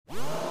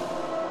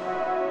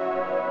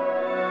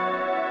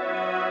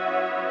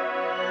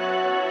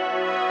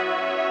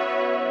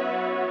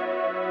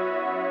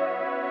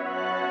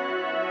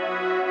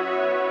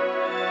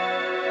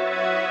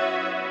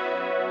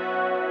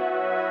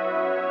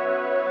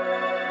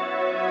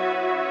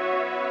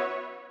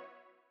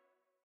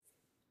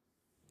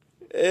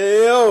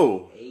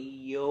yo. Hey,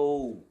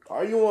 yo.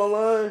 Are you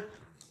online?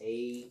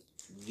 Hey,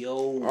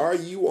 yo. Are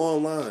you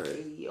online?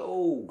 Hey,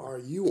 yo. Are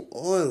you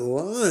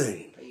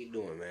online? How you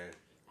doing, man?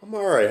 I'm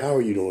alright. How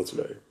are you doing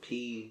today?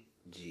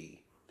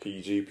 PG.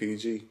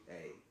 PG?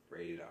 Hey,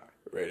 rated R.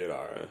 Rated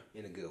R, huh?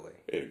 In a good way.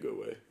 In a good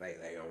way.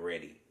 Like I'm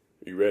ready.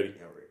 You ready?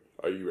 I'm ready.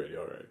 Are you ready?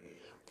 Alright. Yeah.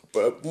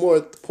 But more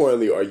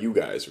importantly, are you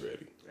guys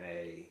ready?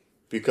 Hey.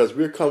 Because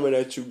we're coming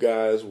at you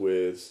guys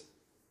with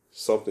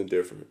something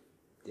different.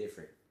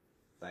 Different.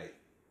 Like,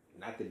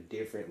 not the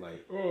different,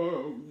 like,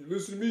 Oh,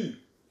 listen to me.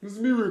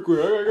 Listen to me real quick.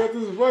 I got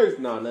this advice.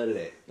 no, none of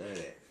that.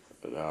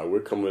 Nah, we're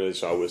coming at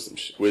y'all with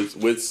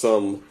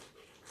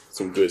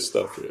some good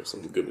stuff here,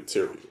 some good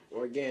material.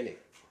 Organic.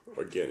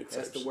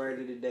 That's the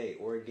word of the day.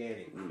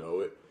 Organic. You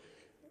know it.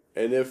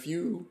 And if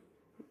you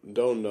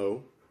don't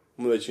know,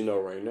 I'm gonna let you know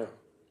right now.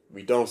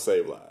 We don't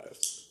save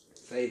lives.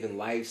 Saving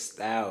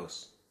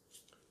lifestyles.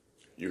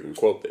 You can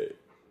quote that.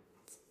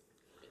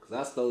 Because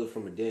I stole it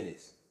from a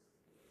dentist.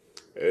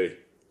 Hey,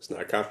 it's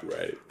not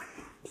copyrighted.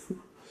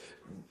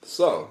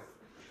 So,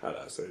 how do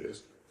I say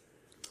this?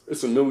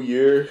 It's a new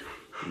year,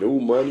 new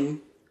money,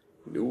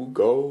 new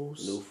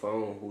goals. New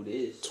phone, who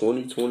this?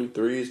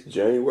 2023 is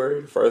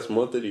January, the first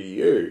month of the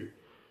year.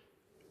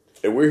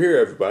 And we're here,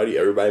 everybody.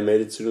 Everybody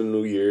made it to the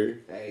new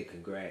year. Hey,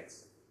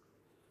 congrats.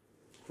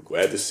 We're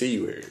glad to see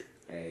you here.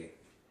 Hey.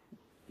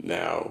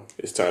 Now,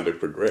 it's time to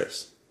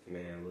progress.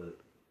 Man, look.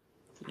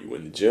 You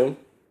in the gym?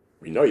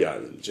 We know y'all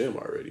in the gym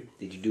already.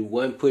 Did you do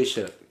one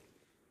push-up?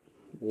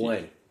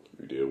 One.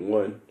 You did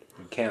one.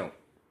 You count.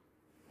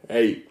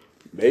 Hey,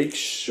 make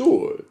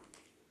sure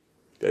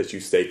that you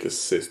stay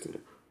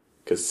consistent.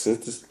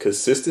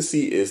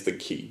 Consistency is the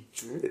key.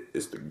 Mm-hmm.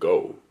 It's the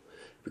goal.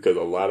 Because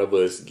a lot of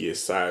us get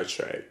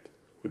sidetracked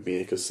with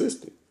being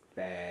consistent.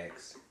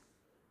 Facts.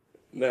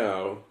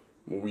 Now,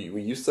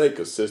 when you say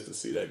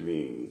consistency, that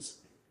means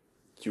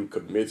you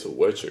commit to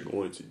what you're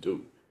going to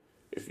do.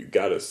 If you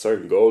got a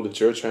certain goal that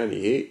you're trying to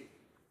hit,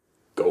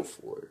 go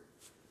for it.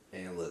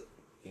 Man, look,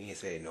 you ain't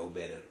say it no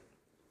better.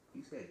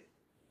 You said it.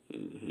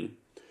 Mm-hmm.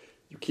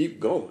 You keep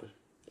going,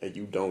 and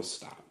you don't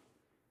stop.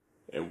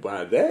 And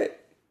by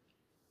that,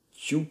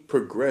 you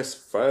progress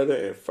further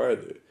and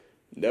further.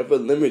 Never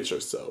limit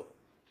yourself.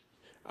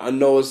 I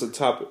know it's a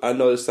topic. I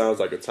know it sounds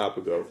like a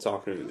topic of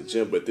talking in the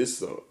gym, but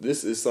this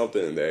is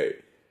something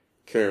that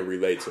can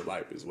relate to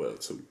life as well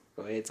too.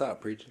 Go ahead, talk,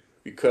 preacher.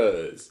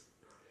 Because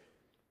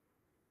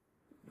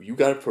you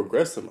got to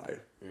progress in life.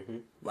 Mm-hmm.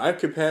 Life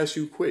can pass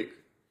you quick,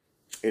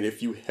 and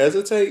if you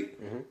hesitate,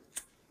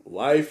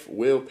 life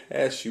will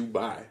pass you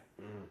by.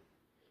 Mm-hmm.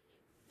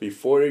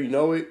 Before you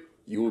know it,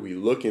 you will be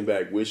looking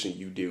back, wishing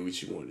you did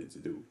what you wanted to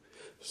do.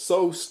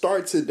 So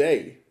start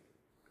today.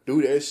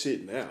 Do that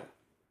shit now.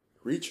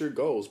 Reach your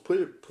goals.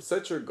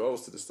 Set your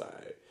goals to the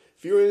side.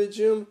 If you're in the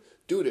gym,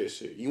 do that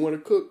shit. You want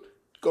to cook?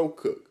 Go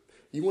cook.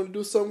 You want to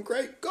do something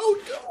great? Go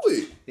do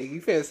it. Nigga,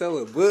 you finna sell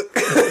a book?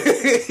 I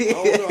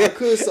don't know. I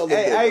could sell a book.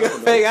 I ain't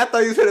gonna fake. I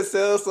thought you was finna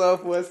sell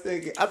something for a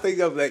second. I think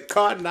I'm like,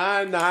 car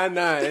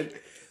 999.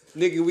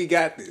 Nigga, we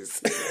got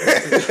this. I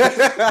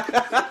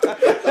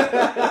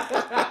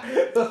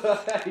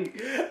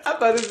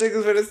thought this nigga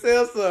was finna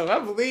sell something. I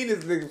believe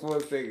this nigga for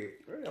a second.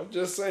 I'm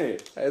just saying.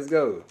 Let's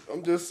go.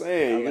 I'm just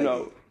saying,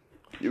 like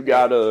you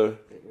gotta,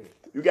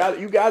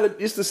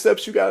 it's the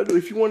steps you gotta do.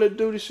 If you want to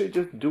do this shit,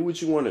 just do what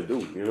you want to do.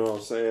 You know what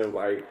I'm saying?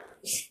 Like,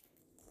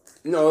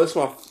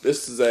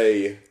 this is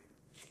a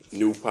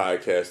new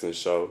podcasting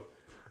show.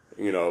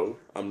 You know,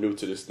 I'm new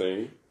to this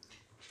thing.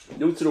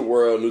 New to the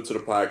world, new to the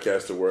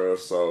podcasting world.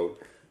 So,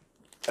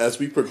 as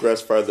we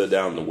progress further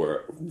down the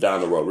road,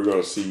 we're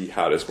gonna see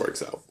how this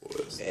works out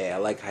for us. Yeah, I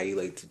like how you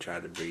like to try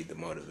to breed the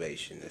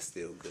motivation. That's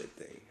still a good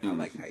thing. I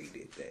like how you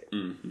did that.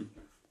 Mm-hmm.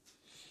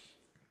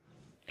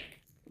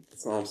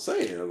 That's what I'm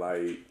saying.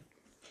 Like,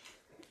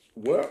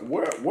 what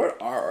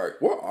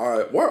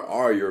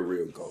are your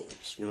real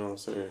goals? You know what I'm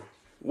saying?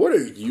 What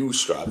are you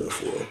striving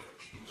for?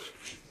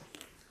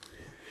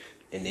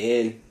 And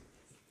then,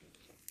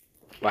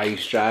 while you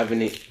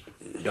striving it,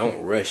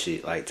 don't rush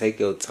it. Like, take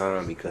your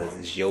time because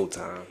it's your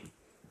time.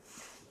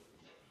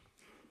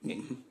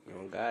 Mm-hmm. You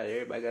know, God,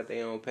 everybody got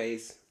their own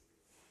pace.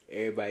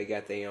 Everybody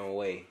got their own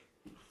way.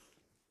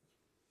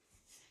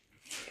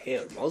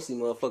 Hell, mostly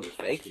motherfuckers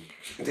faking.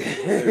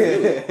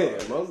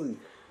 Mostly,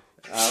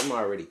 I'm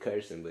already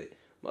cursing, but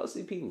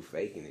mostly people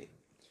faking it.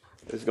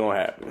 It's gonna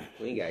happen.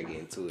 We ain't gotta get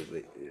into it,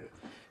 but yeah,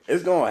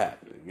 it's gonna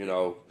happen. You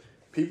know,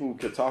 people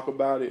can talk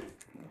about it,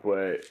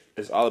 but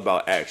it's all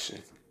about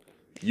action.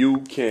 You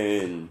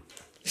can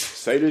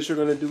say that you're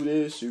gonna do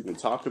this. You can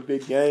talk a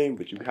big game,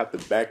 but you have to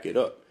back it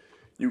up.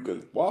 You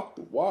can walk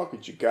the walk,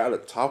 but you gotta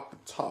talk the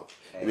talk.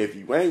 Hey. And if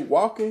you ain't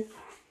walking,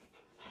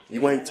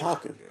 you ain't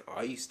talking.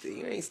 Oh, you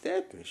ain't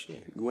stepping,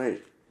 shit. You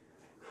ain't.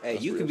 Hey,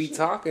 you could be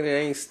talking and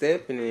ain't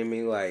stepping, and I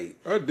mean, like,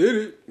 I did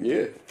it. Yeah,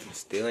 you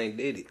still ain't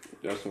did it.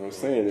 That's what I'm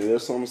saying, and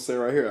that's what I'm saying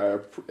right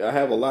here. I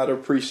have a lot of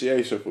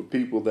appreciation for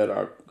people that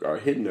are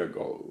hitting their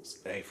goals.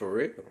 Hey, for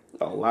real,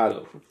 a lot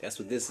of them. That's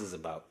what this is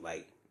about.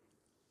 Like,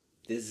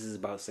 this is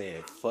about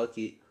saying, fuck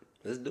it,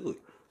 let's do it.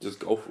 Just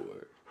go for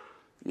it.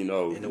 You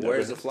know, In the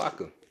words of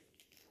Flocka.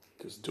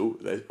 Just do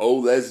it.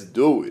 Let's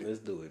do it. Let's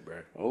do it, bro.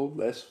 Oh,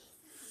 let's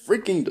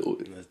freaking do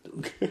it. Let's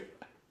do it.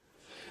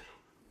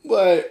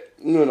 But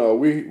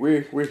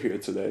we're here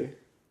today.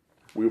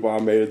 We've all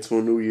made it to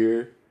a new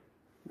year.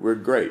 We're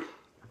great.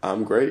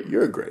 I'm great.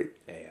 You're great.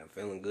 Hey, I'm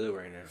feeling good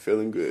right now.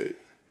 Feeling good.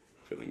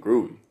 Feeling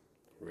groovy.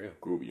 Real.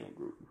 Groovy on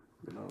groovy.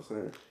 You know what I'm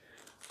saying?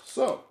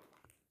 So,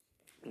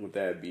 with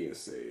that being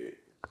said,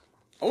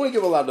 I want to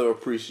give a lot of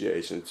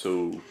appreciation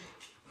to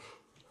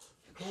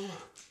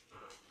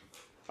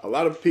a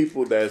lot of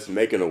people that's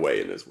making a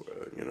way in this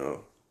world, you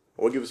know.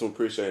 I want to give some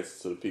appreciation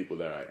to the people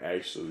that are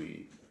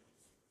actually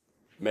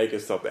making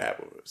something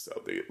happen with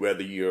themselves.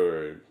 Whether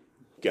you're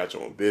got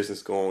your own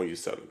business going, you're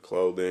selling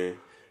clothing,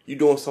 you're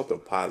doing something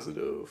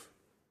positive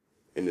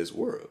in this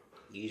world.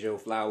 These your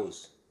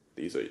flowers.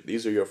 These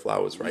are your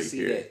flowers right see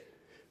here. That.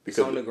 Because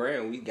it's on the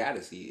ground, we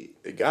gotta see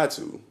it. It got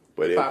to,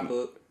 but pop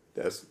up.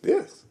 That's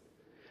yes.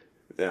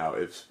 Now,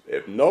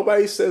 if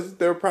nobody says that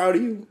they're proud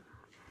of you,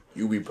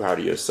 you be proud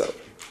of yourself.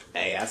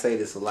 Hey, I say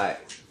this a lot.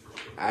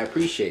 I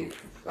appreciate it.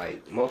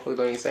 Like, motherfuckers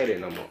don't even say that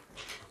no more.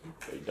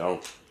 They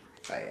don't.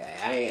 Like,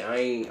 I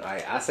ain't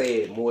like, I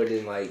say it more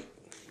than like,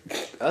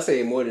 I say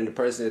it more than the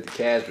person at the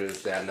cash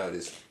register that I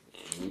noticed.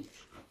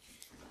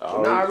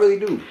 No, I really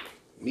do.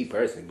 Me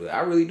personally, but I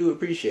really do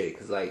appreciate it.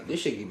 Because, like,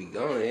 this shit could be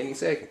gone any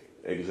second.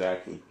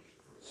 Exactly.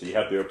 So you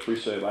have to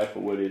appreciate life for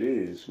what it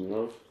is, you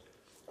know?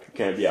 You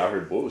can't be out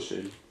here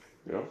bullshitting,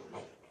 you know?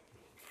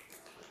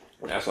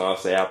 That's why I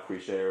say I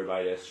appreciate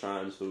everybody that's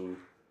trying to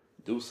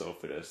do so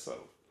for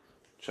themselves.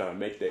 Trying to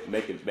make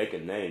a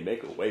name,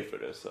 make a way for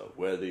themselves.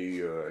 Whether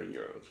you're in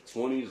your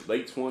 20s,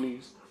 late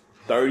 20s,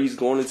 30s,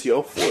 going into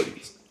your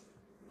 40s.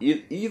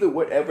 Either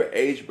whatever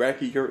age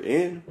bracket you're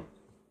in,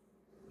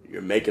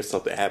 you're making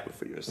something happen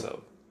for yourself.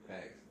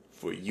 Right.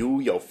 For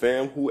you, your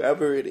fam,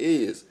 whoever it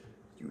is,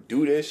 you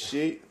do that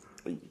shit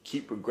and you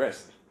keep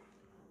progressing.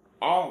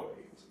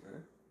 Always,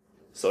 man.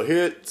 So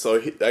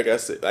like I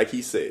said, like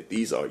he said,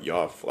 these are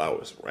y'all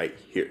flowers right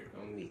here.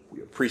 On me.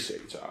 We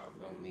appreciate y'all.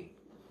 On me.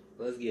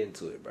 Let's get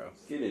into it, bro.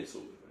 Let's get into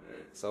it,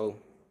 man. So,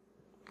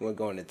 you want to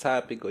go on the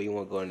topic or you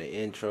want to go on the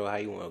intro? How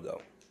you want to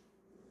go?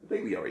 I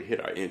think we already hit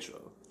our intro.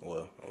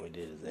 Well, all we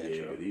did is the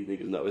intro. Yeah, these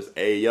niggas know it's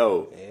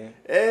Ayo. Yeah.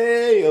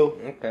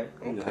 Ayo. Okay.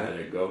 You know how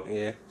that go.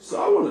 Yeah.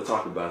 So I want to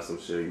talk about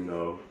some shit, you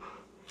know.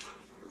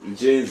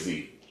 Gen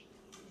Z.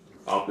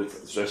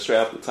 Just straight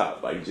off the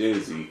top, like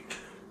Gen Z.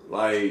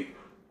 Like,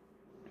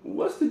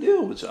 what's the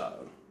deal with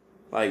y'all?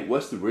 Like,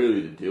 what's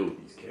really the deal with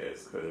these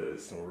cats?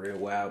 Cause some real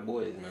wild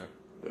boys, man.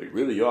 They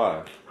really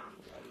are.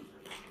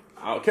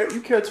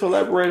 You care to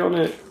elaborate on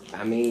that?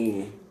 I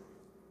mean,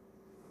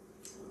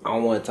 I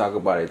don't want to talk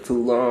about it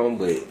too long,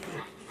 but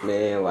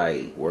man,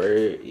 like,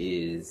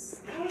 what's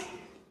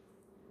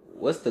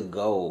the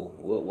goal?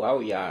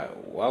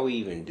 Why we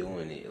even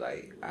doing it?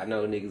 Like, I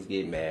know niggas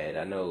get mad.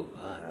 I know,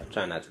 I'm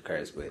trying not to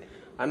curse, but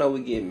I know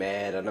we get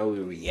mad. I know we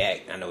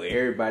react. I know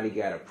everybody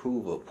got to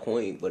prove a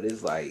point, but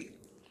it's like,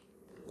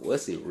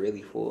 what's it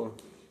really for?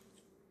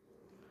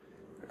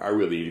 I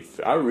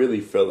really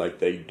feel like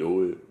they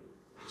do it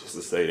just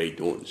to say they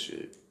doing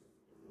shit.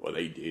 Or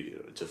they did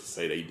it, or just to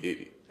say they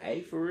did it.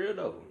 Hey, for real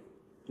though.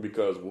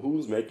 Because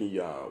who's making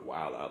y'all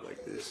wild out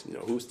like this? You know,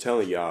 who's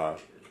telling y'all,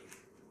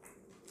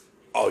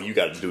 oh, you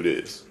got to do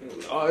this?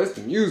 Oh, it's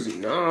the music.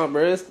 Nah,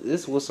 bro,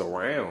 it's what's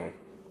around.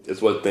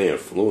 It's what they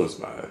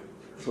influenced by.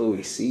 That's what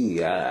we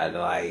see. I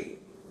like,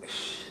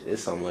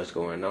 there's so much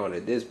going on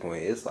at this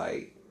point. It's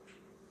like,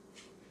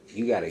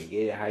 you gotta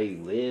get it how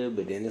you live,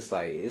 but then it's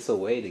like, it's a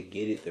way to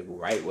get it the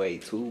right way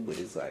too, but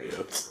it's like,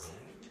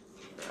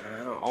 I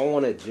don't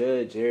want to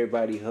judge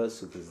everybody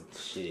hustle, because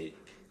shit,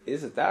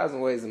 it's 1,000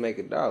 ways to make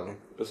 $1.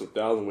 There's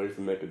 1,000 ways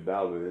to make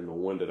 $1, and the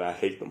one that I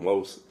hate the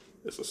most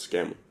is a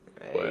scammer.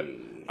 Hey. But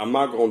I'm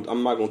not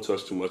gonna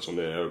touch too much on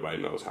that. Everybody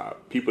knows how.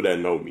 People that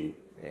know me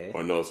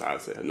or know how I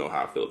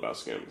feel about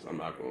scammers. I'm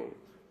not gonna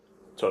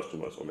touch too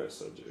much on that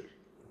subject.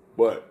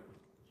 But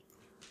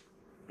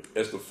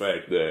it's the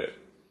fact that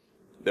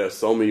there's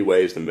so many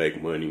ways to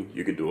make money.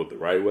 You can do it the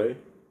right way,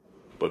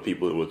 but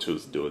people will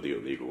choose to do it the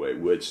illegal way,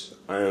 which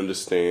I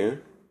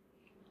understand.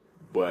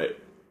 But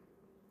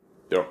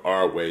there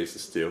are ways to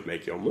still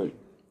make your money.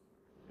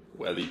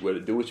 Whether you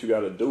do what you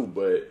gotta do,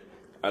 but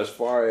as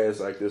far as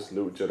like this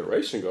new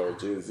generation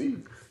goes, Gen Z,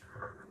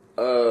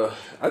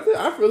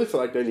 I really feel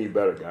like they need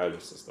better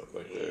guidance and stuff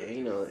like that. Yeah,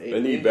 you know,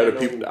 they need better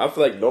people. I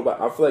feel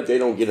like they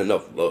don't get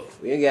enough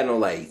love. We ain't got no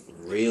like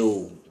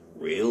real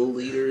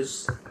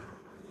leaders.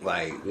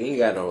 Like, we ain't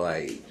got no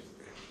like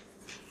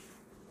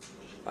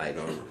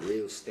no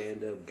real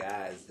stand up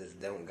guys that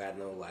don't got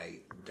no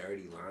like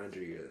dirty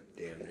laundry or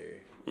damn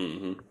near.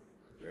 Mm-hmm.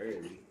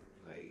 Rarely.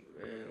 Like,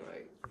 man,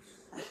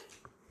 like,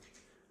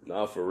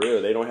 nah, for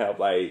real. They don't have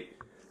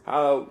like,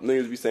 how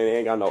niggas be saying they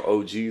ain't got no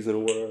OGs in the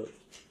world.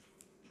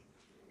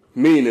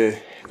 Meaning,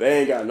 they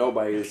ain't got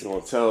nobody that's gonna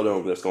tell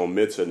them, that's gonna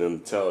mentor them,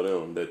 tell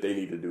them that they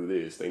need to do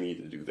this, they need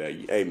to do that.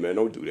 Hey man,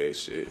 don't do that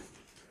shit.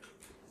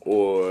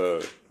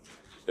 Or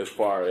as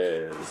far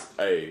as,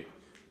 hey,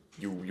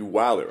 you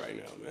wildin' right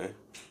now, man.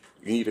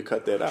 You need to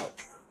cut that out.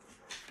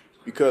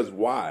 Because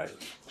why?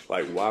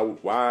 Like,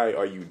 why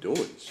are you doing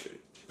this shit?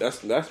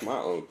 That's my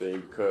own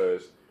thing.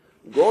 Because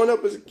growing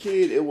up as a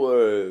kid, it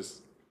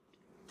was,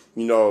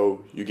 you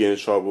know, you get in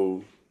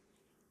trouble,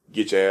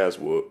 get your ass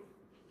whooped,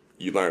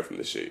 you learn from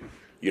the shit.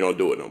 You don't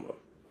do it no more.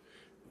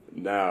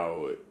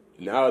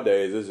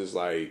 Nowadays, it's just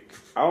like,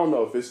 I don't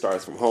know if it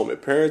starts from home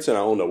at parenting. I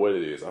don't know what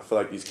it is. I feel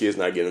like these kids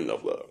not getting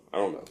enough love. I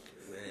don't know.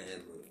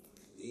 Man, look,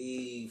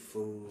 these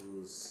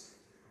fools,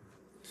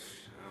 I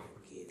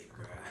don't get it,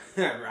 bro.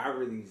 I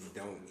really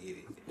don't get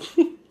it.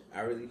 I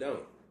really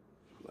don't.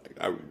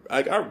 I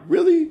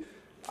really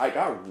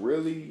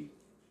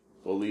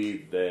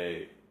believe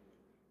that.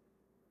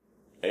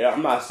 Hey,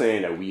 I'm not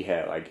saying that we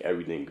had like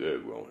everything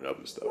good growing up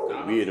and stuff.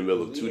 We in the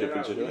middle of two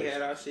different generations. We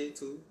had our shit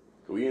too.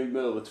 We in the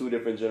middle of two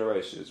different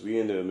generations. We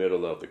in the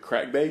middle of the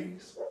crack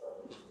babies.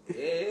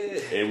 Yeah.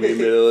 And we in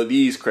the middle of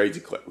these crazy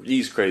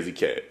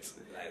cats.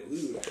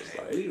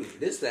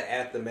 This the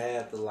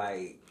aftermath of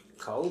like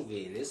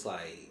COVID, and it's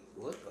like,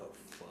 what the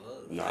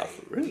fuck? Nah, like,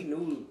 for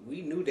real.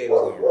 We knew they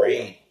was gonna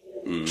rage.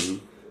 Mm-hmm.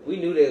 We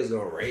knew they was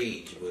gonna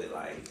rage, but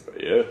like,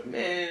 yeah,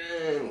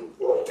 man,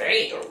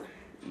 damn.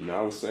 You know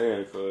what I'm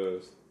saying?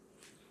 Cause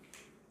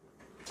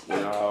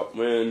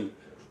when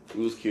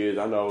we was kids,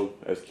 I know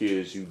as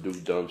kids you do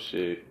dumb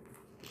shit.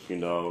 You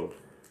know,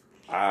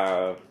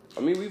 I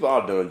mean we've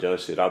all done dumb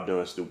shit. I've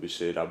done stupid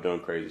shit. I've done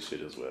crazy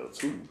shit as well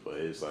too. But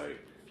it's like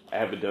I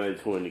haven't done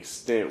it to an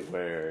extent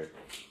where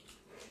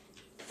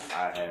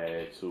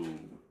I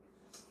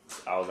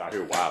was out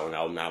here wilding.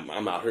 I'm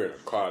out here in a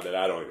car that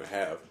I don't even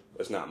have.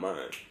 That's not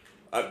mine.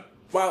 I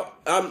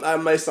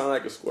may sound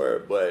like a square,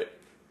 but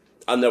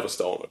I never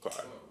stole a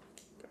car.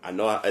 I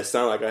know it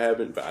sounds like I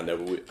haven't, but I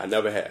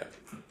never have.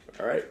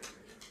 All right.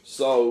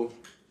 So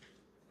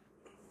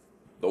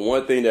the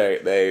one thing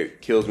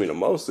that kills me the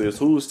most is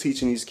who's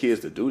teaching these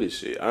kids to do this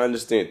shit. I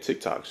understand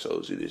TikTok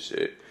shows you this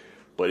shit,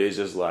 but it's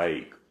just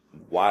like,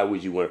 why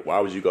would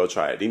you go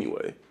try it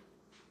anyway?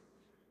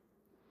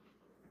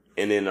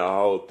 And then the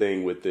whole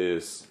thing with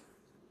these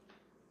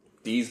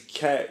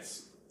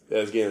cats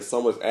that's getting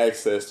so much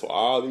access to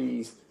all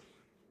these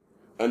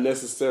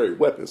unnecessary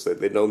weapons that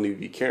they don't need to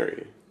be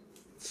carrying.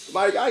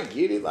 Like, I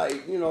get it.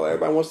 Like, you know,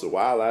 everybody wants to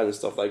wild out and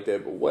stuff like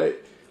that.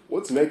 But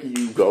what's making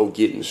you go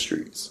get in the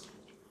streets?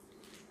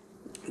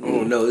 I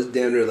don't know. It's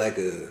damn near like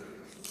an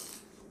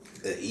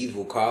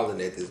evil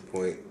calling at this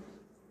point.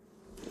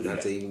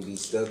 Not to even be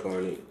stuck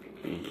on it.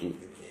 Mm-hmm.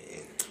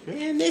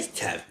 Man, that's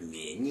tough,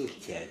 man.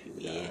 It's tough,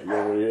 man.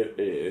 Yeah,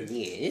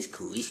 it's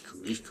cool. We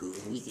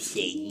can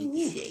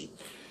say.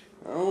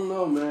 I don't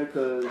know, man,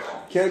 because you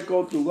can't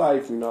go through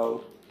life, you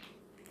know.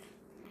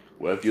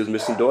 What if you was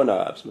missing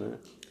doorknobs, man?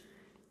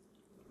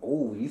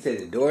 Oh, you said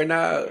the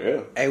doorknob?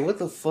 Yeah. Hey, what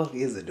the fuck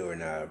is a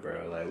doorknob,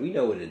 bro? Like, we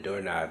know what a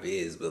doorknob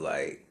is, but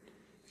like,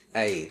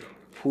 hey,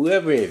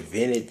 whoever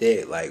invented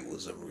that, like,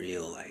 was a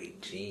real,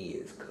 like,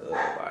 genius, cuz,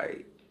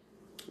 like.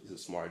 He's a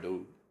smart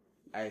dude.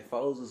 Hey,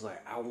 folks was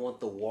like, I want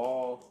the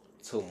wall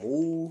to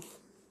move,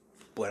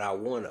 but I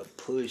want to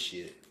push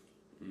it.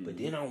 But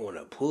then I want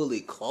to pull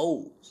it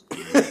closed.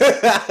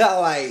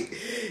 Like,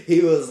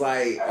 he was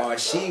like, or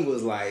she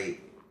was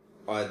like,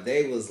 or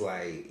they was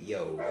like,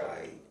 yo,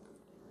 like,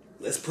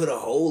 let's put a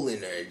hole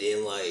in there and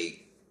then,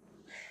 like,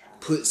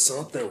 put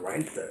something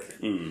right there.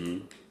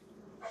 Mm-hmm.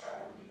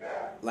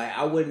 Like,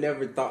 I would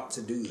never thought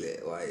to do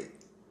that. Like,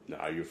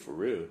 nah, you're for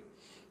real.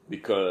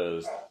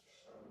 Because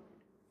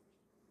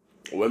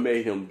what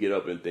made him get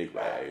up and think,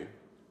 like, hey,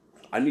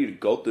 I need to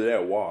go through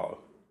that wall.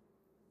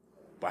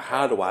 But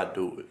how do I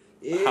do it?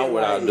 yeah, how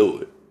would like, I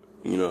do it?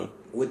 You know?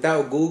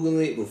 Without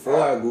Googling it, before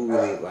I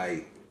Google it,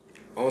 like,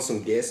 on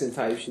some guessing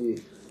type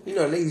shit, you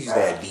know, niggas used to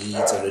have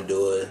beads on the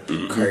door,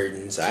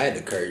 curtains. I had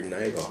the curtain.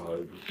 I ain't gonna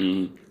hold you.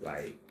 Mm-hmm.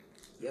 Like,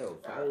 yo,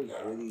 Tyler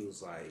really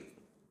was like,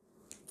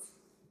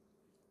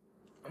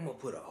 I'm gonna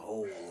put a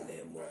hole in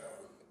that mother.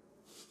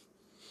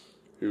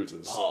 He was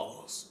just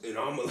Pause. And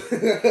I'm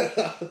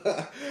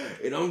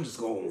just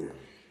gonna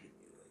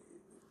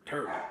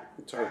turn it.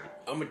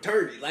 I'm gonna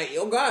turn it. Like,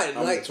 yo, God,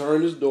 I'm like, gonna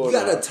turn this door. you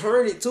gotta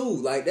turn it too.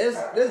 Like,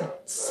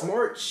 that's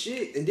smart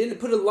shit. And then to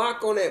put a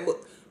lock on that,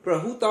 bro.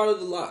 Who thought of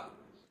the lock?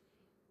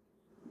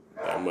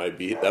 That might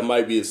be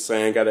the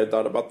same guy that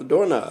thought about the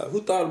doorknob.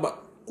 Who thought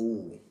about?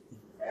 Ooh.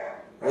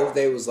 What if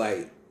they was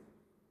like?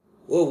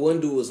 What if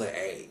one dude was like,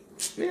 "Hey,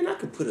 man, I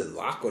could put a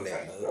lock on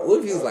that." What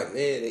if he was like,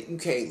 "Man, you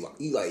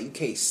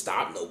can't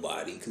stop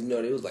nobody," because you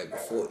know it was like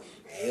before.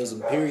 It was a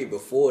period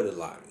before the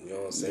lock. You know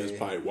what I'm saying? He was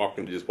probably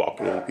walking in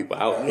people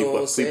out, you know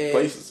people sleep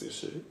places and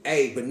shit.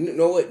 Hey, but you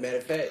know what? Matter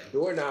of fact,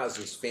 doorknobs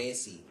was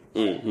fancy.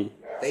 Mm-hmm.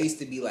 They used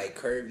to be like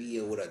curvy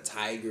and with a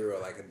tiger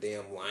or like a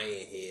damn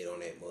lion head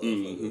on that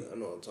motherfucker. Mm-hmm. I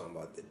know what I'm talking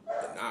about the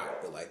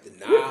knob, but like the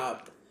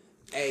knob,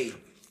 hey,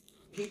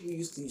 people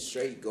used to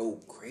straight go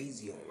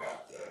crazy on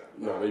like that.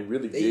 No, they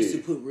really did. They used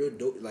to put real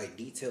like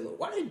detail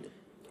on.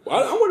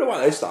 Well, I wonder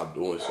why they stopped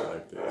doing shit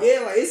like that.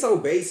 Yeah, like, it's so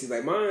basic.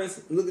 Like,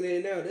 mine's, looking at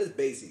it now, that's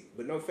basic.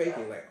 But no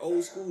faking. Like,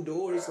 old school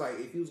doors, like,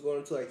 if you was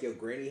going to, like, your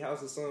granny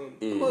house or something,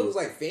 the mug was,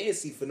 like,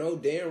 fancy for no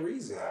damn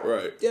reason.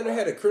 Right. Then I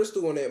had a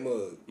crystal on that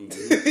mug.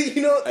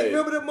 You know, Hey,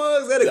 remember the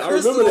mugs that had a I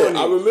crystal remember on that.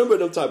 it? I remember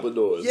them type of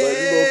doors. Yeah, like,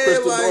 the little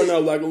crystal like, door now,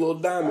 like a little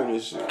diamond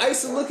and shit. I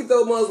used to look at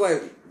those mugs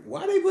like,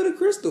 why they put a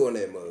crystal on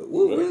that mug?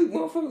 What really,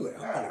 motherfuckers like,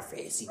 I want a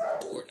fancy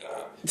door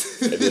knob.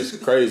 And it's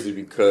crazy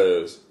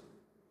because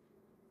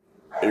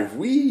if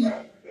we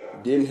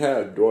didn't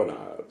have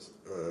doorknobs,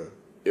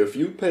 if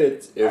you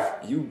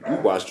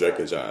watch Drake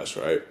and Josh,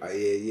 right? Oh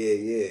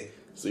yeah.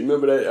 So you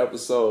remember that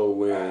episode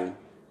when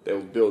they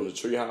was building the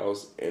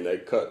treehouse and they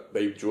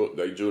drew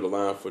the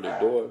line for the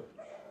door,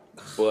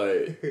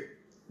 but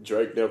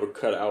Drake never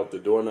cut out the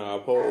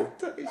doorknob hole.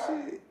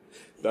 Shit.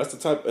 That's the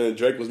type, and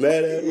Drake was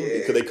mad at him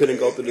because they couldn't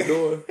go through the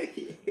door.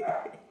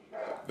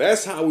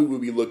 That's how we would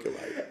be looking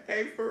like.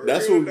 Hey, for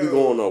That's real, what would be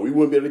going on. We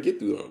wouldn't be able to get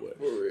through that way.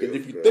 Because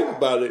if you think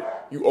about it,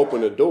 you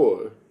open the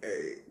door.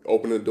 Hey.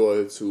 Open the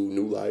door to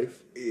new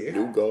life,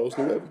 new goals,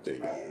 new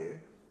everything. Yeah.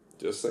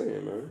 Just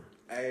saying, man.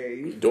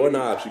 Hey,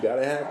 Doorknobs, you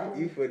gotta have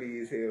them. you funny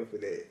as hell for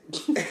that.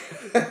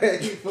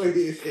 You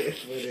funny as hell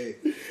for that.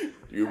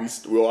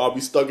 We'll all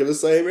be stuck in the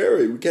same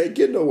area. We can't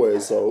get nowhere.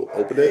 So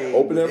open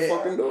that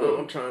fucking door.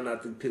 I'm trying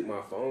not to pick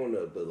my phone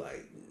up, but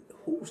like,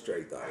 who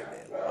straight thought of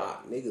that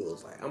lock? Nigga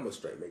was like, I'm gonna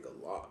straight make a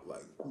lock.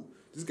 Like,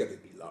 this got to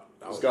be locked.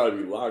 It's gotta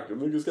be locked. The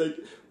niggas can't.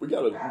 We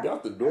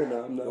got the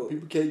doorknob now.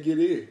 People can't get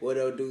in. What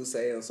they'll do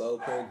say on Soul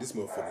Plane? This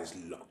motherfucker is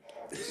locked.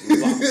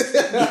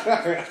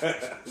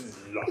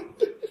 It's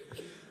locked.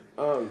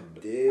 I'm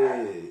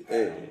dead.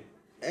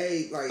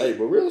 Hey,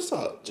 but real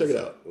talk. Check it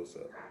out. What's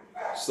up?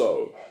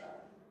 So,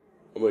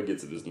 I'm gonna get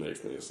to this next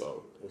thing.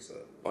 So, what's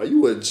up? Are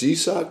you a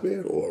G-Shock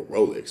man or a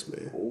Rolex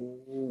man?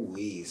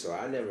 Ooh-wee. So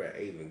I never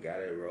even got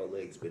a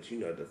Rolex, but you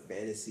know the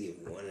fantasy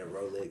of wanting a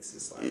Rolex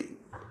is like,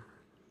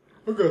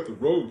 I got the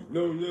Rolex.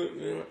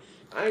 No.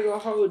 I ain't gonna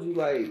hold you.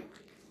 Like,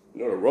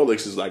 the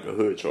Rolex is like a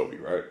hood trophy,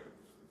 right?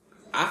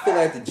 I feel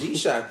like the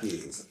G-Shock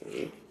is.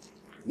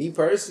 Me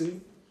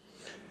personally,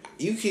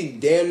 you can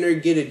damn near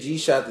get a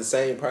G-Shock the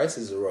same price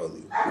as a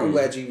Rolex. I'm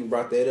glad you even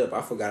brought that up.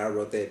 I forgot I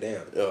wrote that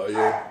down. Oh,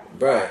 yeah.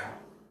 Bruh,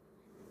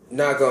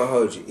 not gonna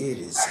hold you. It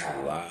is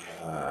a lot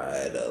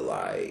of,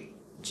 like,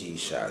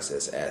 G-Shocks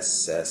that's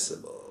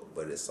accessible.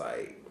 But it's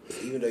like,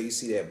 even though you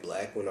see that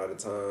black one all the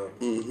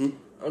time,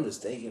 I'm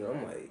just thinking,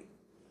 I'm like,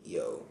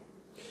 yo.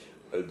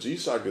 A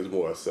G-Shock is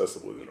more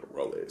accessible than a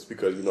Rolex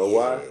because you know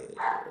why?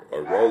 A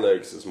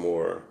Rolex is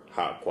more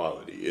high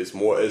quality. It's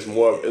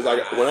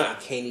like when I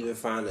can't even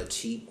find a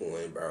cheap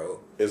one,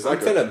 bro. It's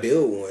like I'm finna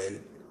build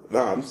one.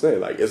 Nah, I'm saying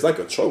like it's like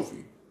a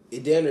trophy.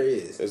 It damn near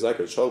is. It's like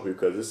a trophy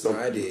because it's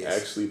something you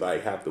actually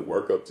like have to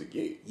work up to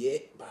get. Yeah,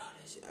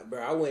 bro.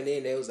 I went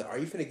in. They was like, "Are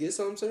you finna get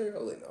something, sir?" I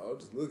was like, "No, I'm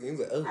just looking." He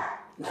was like,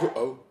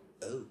 oh,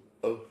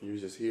 you was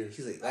just here."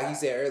 He's like you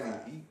said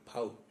earlier, he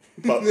po.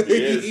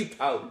 Yes. He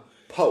po.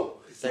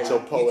 Get your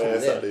po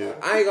ass out of here.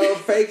 I ain't gonna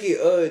fake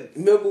it.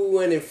 Remember we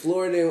went in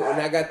Florida when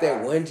I got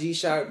that one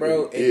G-Shock,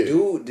 bro?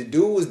 And the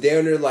dude was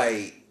down there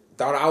like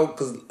thought I was,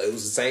 cause it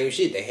was the same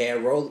shit. They had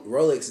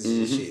Rolexes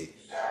and shit,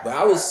 but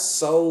I was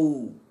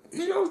so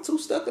I was too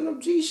stuck in them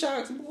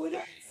G-Shocks, boy.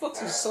 That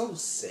fucks was so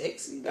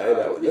sexy.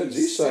 Dog. That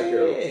G-Shock,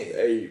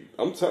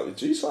 I'm telling you,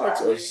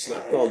 G-Shocks are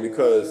slept on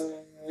because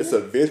it's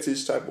a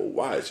vintage type of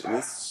watch, and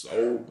it's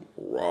so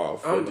raw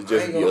for it to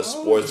just be a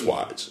sports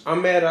watch.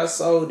 I'm mad I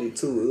sold it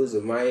too. It was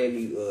a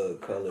Miami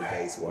color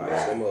based watch.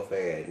 That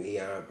motherfucker had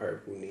neon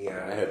purple, neon.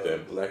 I had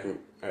that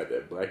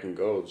black and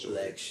gold joint.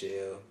 Black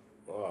shell.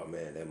 Oh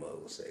man, that mother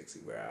was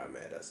sexy, bro. I'm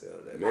mad I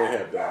sold that. Man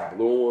had that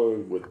blue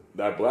one with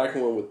that black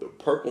one with the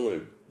purple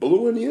and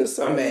blue in the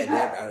inside. I'm mad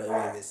that I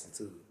went missing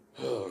too.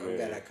 Oh, I'm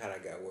glad I kind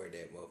of got word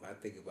that motherfucker. I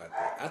think about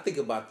that. I think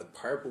about the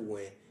purple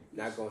one.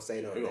 Not gonna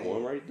say no name.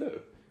 One right there.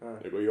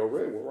 There go your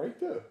red one right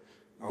there.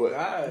 Oh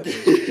God,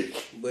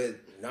 but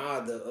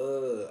nah,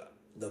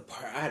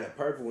 I had a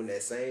purple one,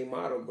 that same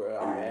model, bro.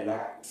 I'm mad.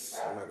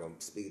 I'm not gonna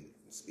speak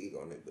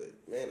on it, but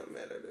man, I'm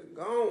mad at it.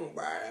 Gone,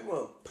 bro. That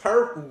was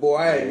purple, boy.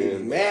 I ain't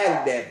even mad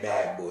at that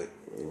bad boy.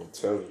 I'm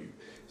telling you.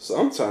 So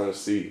I'm trying to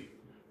see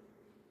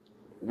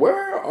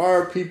where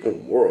are people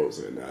morals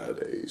at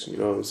nowadays. You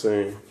know what I'm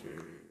saying?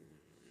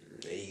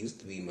 It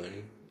used to be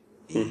money.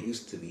 It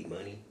used to be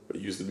money.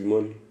 It used to be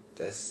money.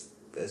 That's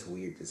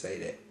weird to say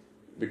that.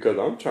 Because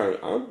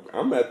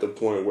I'm at the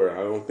point where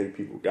I don't think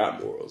people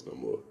got morals no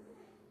more.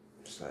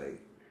 It's like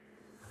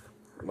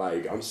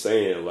I'm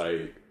saying,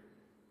 like,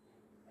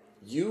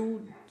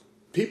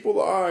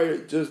 people are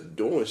just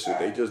doing shit.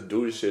 They just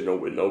do the shit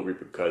with no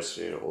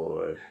repercussion,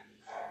 or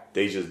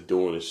they just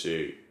doing the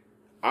shit.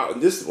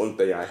 This is one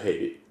thing I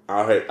hate.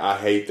 I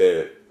hate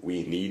that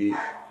we need it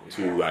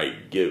to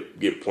like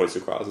get points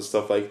across and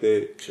stuff like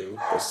that. True.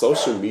 But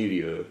social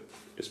media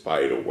is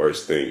probably the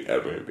worst thing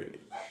ever invented.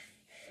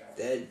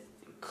 That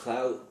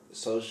clout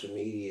social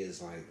media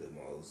is like the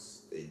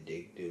most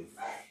addictive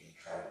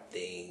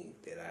thing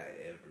that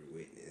I ever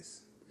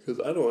witnessed. Because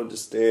I don't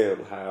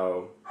understand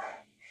how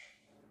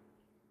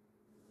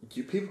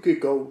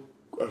people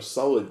are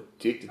so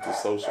addicted to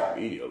social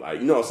media.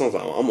 Like, sometimes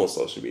I'm on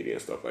social media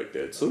and stuff like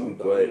that too.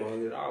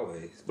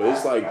 But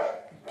it's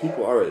like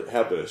people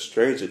have a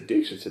strange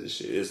addiction to this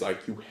shit. It's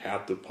like you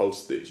have to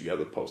post this. You have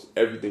to post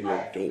everything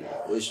you're doing.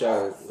 What's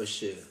your app?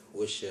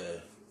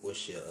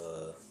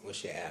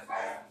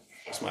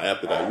 What's my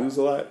app that I use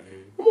a lot?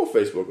 I'm on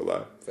Facebook a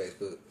lot.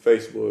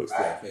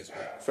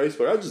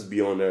 Facebook. I just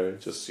be on there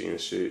just seeing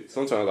shit.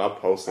 Sometimes I'll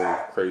post some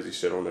crazy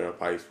shit on there. I'll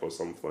probably post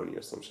something funny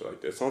or some shit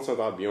like that. Sometimes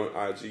I'll be on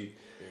IG,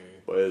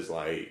 but it's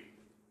like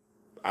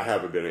I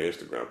haven't been an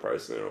Instagram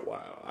person in a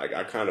while.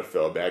 I kind of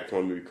fell back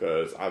on me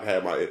because I've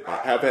had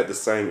the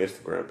same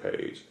Instagram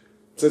page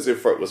since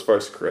it was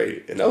first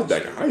created, and that was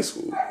back in high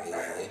school.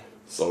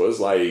 So it's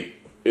like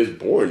it's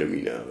boring to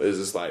me now. It's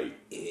just like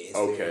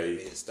okay,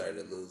 it's starting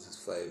to lose its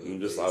flavor.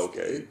 I'm just like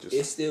okay,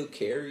 it still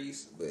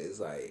carries, but it's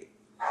like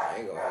I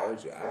ain't gonna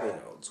hold you. I've been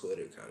on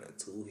Twitter kind of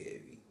too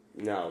heavy.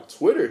 Now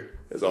Twitter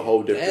is a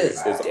whole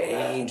different. That's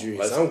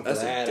dangerous. I'm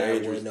glad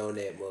I went on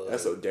that mug.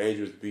 That's a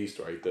dangerous beast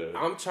right there.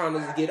 I'm trying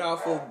to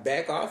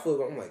back off of.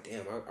 I'm like,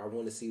 damn, I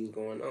want to see what's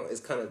going on. It's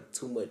kind of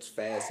too much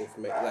fast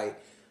information.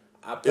 Like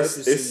I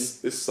purposely,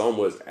 it's so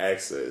much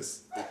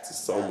access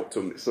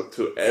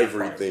to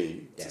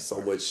everything, to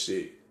so much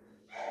shit.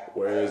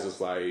 Whereas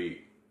it's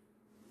like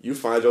you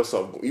find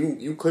yourself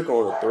you click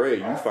on a thread,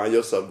 you find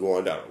yourself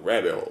going down a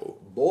rabbit hole.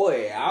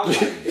 Boy, I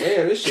was like,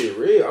 damn, this shit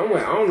real. I'm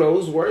like, I don't know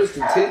what's worse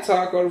than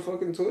TikTok or the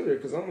fucking Twitter,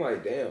 because I'm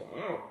like, damn,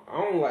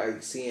 I don't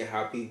like seeing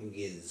how people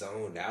get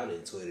zoned out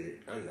in Twitter.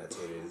 I'm not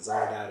Twitter,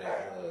 zoned out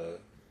in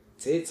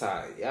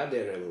TikTok. Y'all down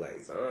there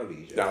like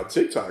zombies. Now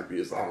TikTok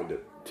is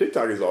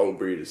a whole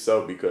breed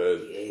itself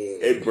because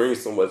it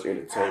brings so much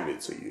entertainment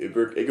to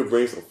you. It could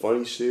bring some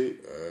funny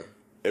shit,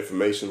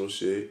 informational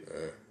shit,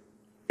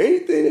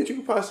 anything that you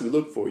could possibly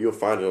look for. You'll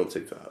find it on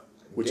TikTok.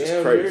 Which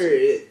is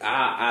crazy.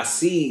 I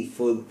see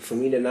for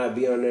me to not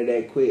be on there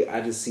that quick,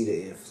 I just see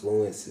the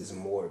influence is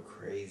more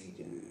crazy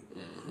than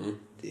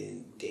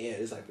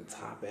damn. It's like the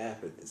top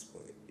app at this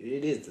point.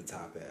 It is the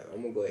top app.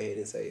 I'm gonna go ahead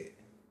and say it.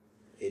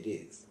 It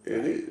is.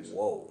 It is.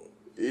 Whoa.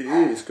 It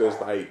is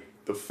because like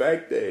the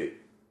fact that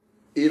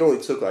it only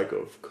took like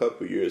a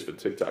couple years for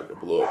TikTok to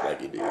blow up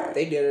like it did.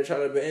 They didn't try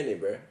to ban it,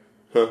 bro.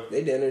 Huh?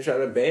 They didn't try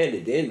to ban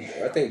it, didn't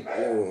they? I think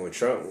when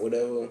Trump,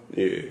 whatever.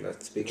 Yeah.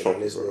 Not speaking Trump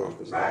on this one.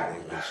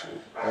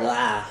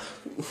 Wow. I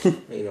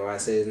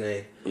said his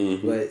name.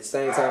 Mm-hmm. But at the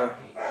same time,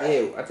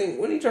 I think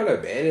when he trying to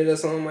ban it or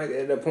something like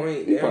that at that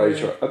point.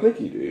 I think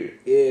he did.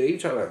 Yeah, he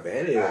trying to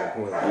ban it at that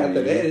point.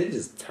 After that, it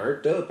just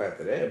turned up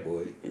after that,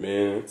 boy.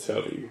 Man, I'm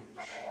telling you.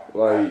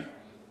 Like,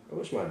 I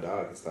wish my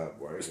dog could stop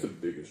working. It's the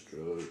biggest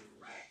drug.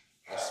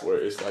 I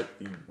swear, it's like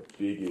the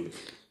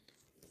biggest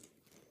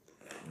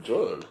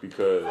drug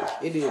because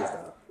it is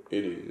though.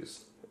 It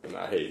is, and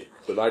I hate it.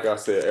 But like I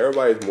said,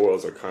 everybody's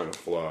morals are kind of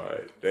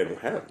flawed. They don't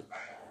have them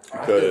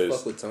because I still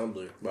fuck with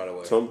Tumblr, by the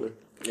way. Tumblr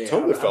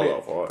fell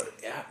off hard.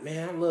 Yeah,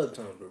 man, I love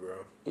Tumblr,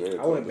 bro. Man,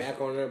 I went back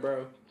on there,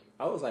 bro.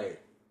 I was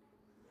like,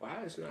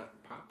 why is it not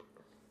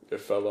popular? It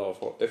fell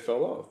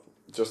off.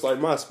 Just like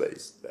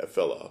MySpace, that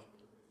fell off.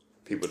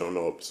 People don't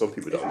know. Some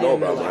people don't know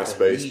about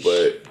MySpace,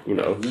 but you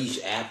know,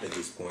 niche app at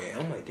this point.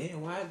 I'm like,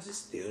 damn, why is this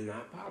still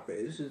not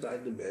popping? This is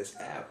like the best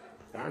app.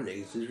 Our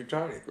niggas is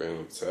retarded. Man,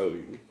 I'm telling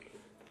you.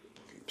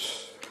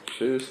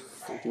 Shit is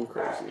freaking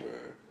crazy,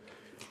 man.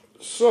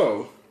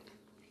 So,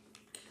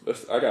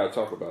 I gotta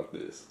talk about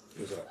this.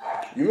 What's up?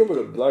 You remember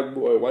the black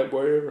boy, white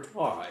boy era?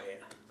 Oh,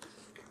 yeah.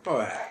 All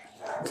right.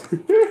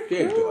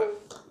 Get into it.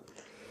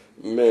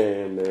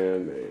 Man.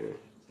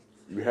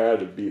 You had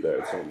to be there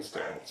to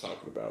understand what I'm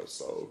talking about.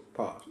 So,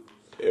 pause.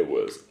 It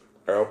was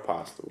Earl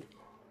Postel,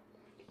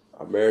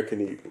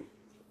 American Eagle,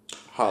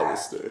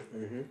 Hollister,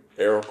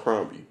 Errol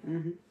Crombie.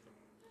 Mm-hmm.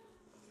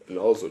 And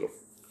those are the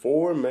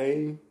 4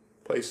 main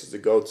places to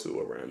go to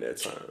around that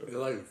time. It's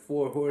like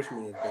 4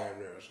 horsemen down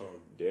there or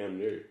something. Damn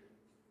near.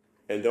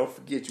 And don't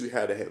forget you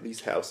had to at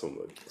least have some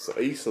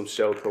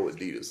shell toe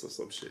Adidas or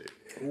some shit.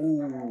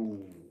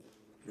 Ooh.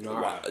 No,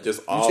 wow. You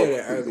said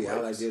that earlier. I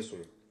like this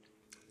one.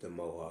 The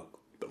Mohawk.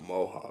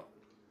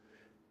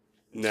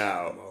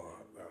 Now,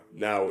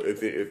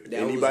 if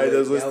anybody like,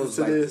 does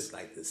listen to this,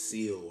 like the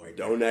seal right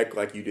don't there. act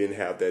like you didn't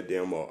have that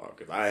damn Mohawk.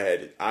 Cause I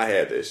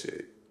had that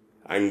shit.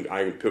 I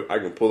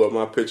can pull up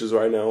my pictures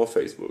right now on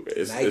Facebook.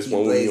 It's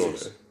one we on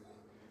there.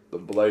 The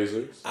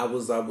Blazers. I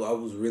was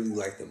really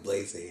like the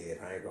Blazer head.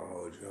 I ain't gonna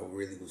hold you. I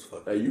really was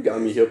fucking. Hey, you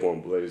got me hip on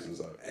Blazers.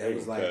 It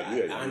was like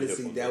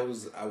honestly, that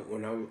was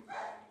when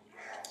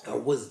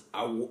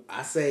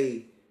I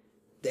say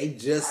they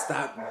just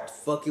stopped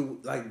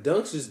fucking like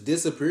Dunks just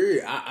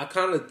disappeared. I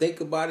kind of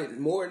think about it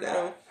more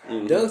now.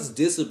 Mm-hmm. Dunks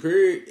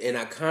disappeared, and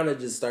I kind of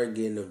just started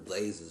getting them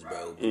Blazers,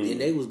 bro. But then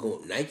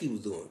Nike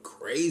was doing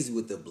crazy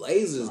with the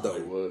Blazers though.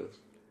 It was.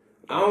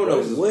 I don't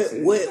know what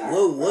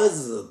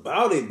was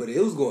about it, but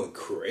it was going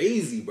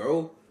crazy,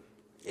 bro.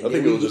 And I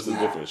think it was just a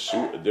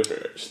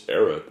different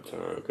era at the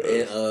time.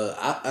 And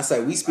I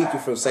say we speaking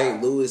from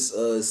St. Louis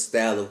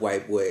style of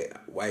white boy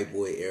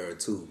era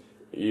too.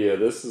 Yeah,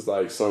 this is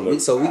like something.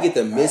 So we get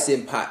the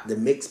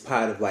mixed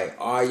pot of like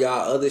all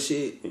y'all other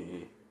shit.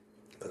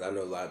 Because I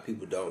know a lot of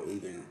people don't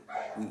even.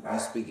 We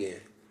speaking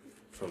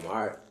from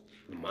our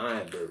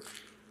mind, bro.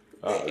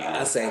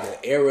 I say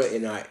the era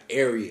in our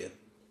area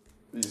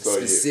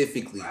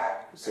specifically.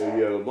 Yeah. So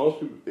yeah,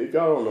 most people. If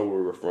y'all don't know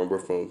where we're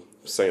from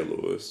St.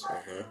 Louis,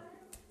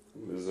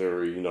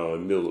 Missouri. You know,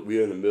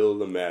 we're in the middle of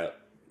the map.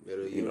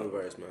 Middle of the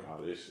universe, man.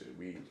 Oh, this shit.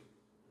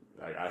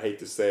 I hate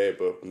to say it,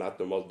 but not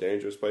the most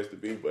dangerous place to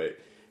be, but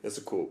it's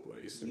a cool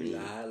place to be.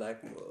 Lie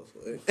like a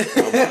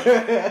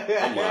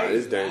motherfucker. I'm lying.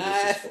 It's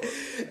dangerous as fuck.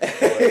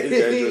 It's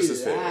dangerous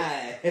as hell.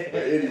 But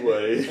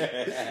anyway,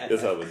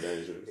 it's hella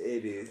dangerous.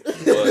 It is.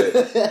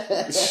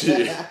 But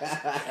shit.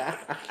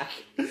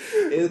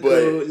 It's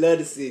cool. Love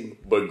the city.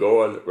 But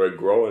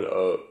growing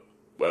up,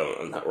 well,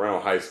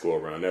 around high school,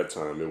 around that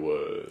time, that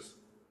was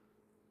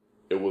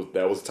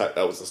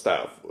the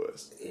style for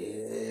us. Yeah,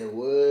 it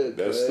was.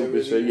 That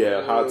stupid shit. You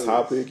had Hot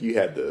Topic. You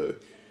had the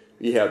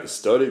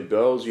studded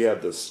bells. You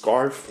had the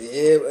scarf.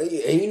 Yeah,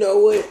 and you know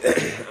what?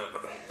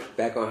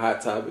 Back on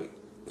Hot Topic.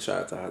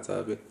 Shout out to Hot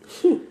Topic.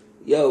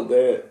 Yo,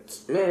 man,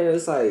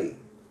 it's like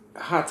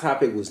Hot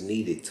Topic was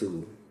needed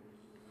too.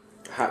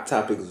 Hot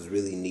Topic was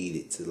really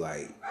needed to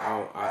like.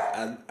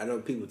 I know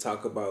people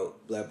talk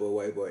about Black Boy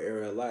White Boy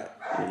era a lot.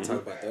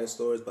 Talk about those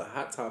stories, but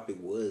Hot Topic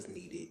was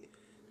needed.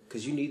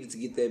 Cause you needed to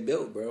get that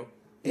belt, bro,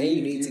 and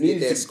you needed to get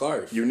that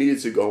scarf. You needed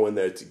to go in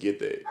there to get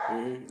that.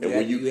 And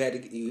when you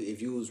had to, if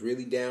you was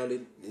really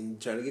down and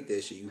trying to get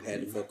that shit, you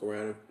had to fuck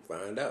around and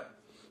find out.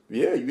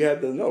 Yeah, you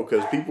had to know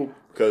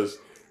because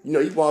you know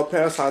you walk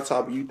past Hot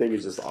Topic, you think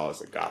it's just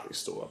it's a gothic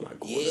store. I'm not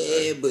going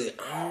there. But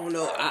I don't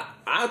know.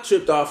 I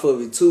tripped off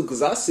of it too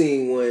because I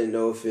seen one.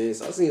 No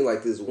offense, I seen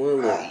like this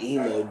one little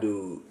emo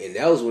dude, and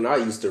that was when I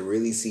used to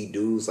really see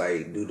dudes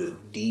like do the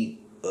deep.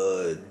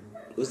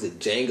 What's the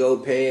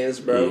Django pants,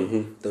 bro?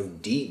 Them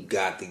deep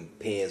gothic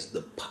pants,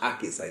 the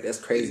pockets, like that's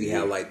crazy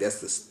how like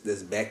that's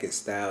back in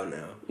style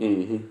now.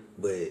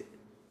 But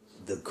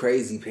the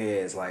crazy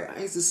pants, like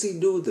I used to see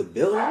dude with the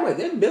belt. I'm like,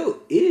 that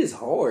belt is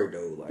hard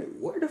though. Like,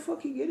 where the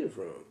fuck you get it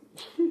from?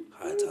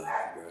 Hot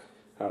Topic, bro.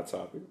 Hot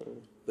Topic,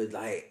 man. But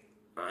like,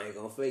 I ain't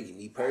gonna fake it.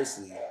 Me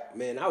personally,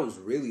 man, I was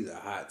really the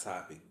Hot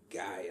Topic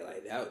guy.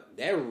 Like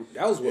that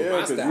was where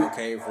my style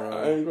came from.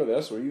 I ain't gonna.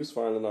 That's where you was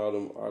finding all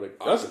them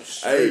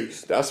articles.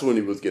 That's when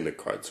he was getting the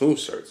cartoon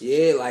shirts.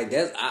 Yeah, like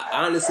that's.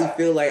 I honestly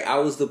feel like I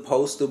was the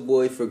poster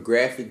boy for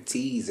graphic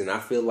tees, and I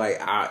feel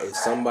like if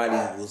somebody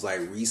was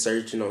like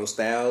researching on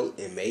style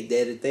and made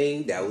that a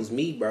thing, that was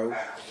me, bro.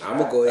 I'm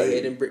gonna go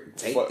ahead and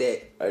take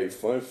that. Hey,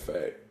 fun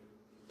fact.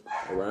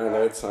 Around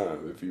that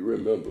time, if you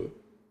remember,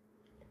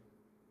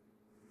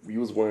 we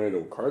was wearing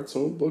them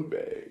cartoon book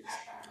bags.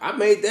 I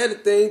made that a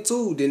thing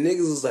too. Then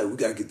niggas was like, we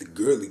gotta get the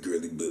girly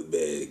book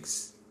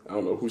bags. I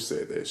don't know who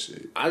said that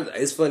shit.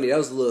 It's funny, that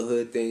was a little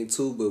hood thing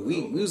too, but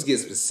we was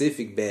getting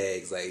specific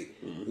bags. Like,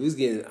 we was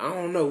getting, I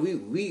don't know,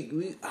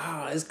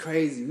 it's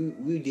crazy.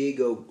 We did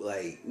go,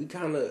 like,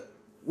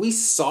 we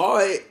saw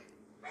it,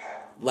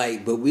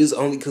 like, but we was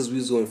only because we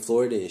was in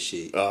Florida and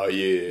shit. Oh,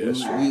 yeah,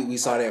 that's true. We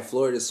saw that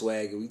Florida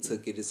swag and we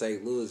took it to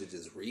St. Louis and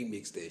just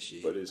remixed that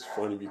shit. But it's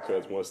funny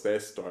because once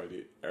that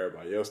started,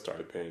 everybody else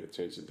started paying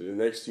attention. The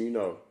next thing you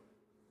know,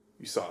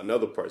 you saw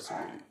another person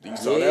with it. You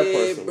saw that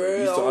person with it.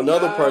 You saw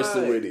another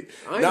person with it.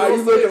 Now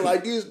you looking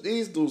like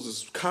these dudes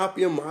is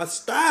copying my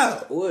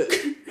style. What?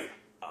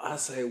 I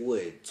say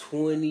what?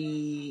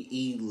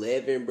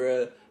 2011,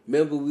 bro.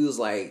 Remember we was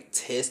like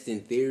testing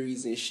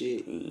theories and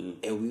shit,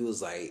 and we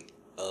was like,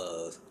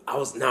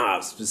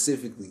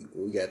 specifically,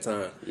 we got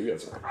time. You got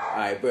time.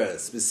 Alright, bro,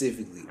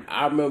 specifically.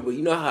 I remember,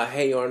 you know how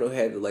Hey Arnold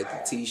had the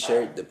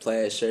t-shirt, the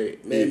plaid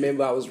shirt? Man,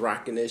 remember I was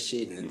rocking that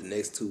shit, and the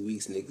next 2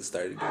 weeks, niggas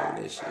started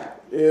doing that shit.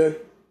 Yeah.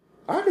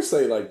 I can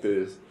say like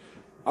this.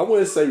 I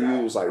wouldn't say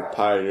we was like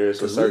pioneers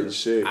for certain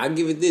shit. I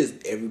give it this.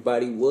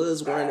 Everybody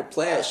was wearing the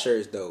plaid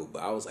shirts, though,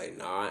 but I was like,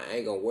 nah, I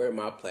ain't gonna wear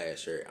my plaid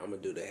shirt. I'm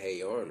gonna do the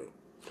Hey Arnold.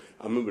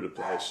 I remember the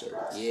plaid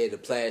shirts. Yeah, the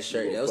plaid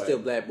shirt. That was still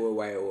Black Boy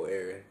White Boy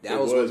era. That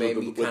was what made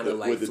me kind of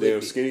like with the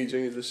damn skinny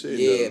jeans and shit.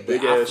 Yeah, the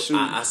big ass shoes.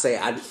 I say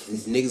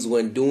niggas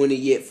wasn't doing it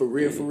yet for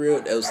real.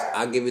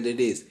 I give it to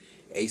this.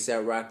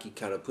 ASAP Rocky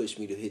kind of pushed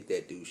me to hit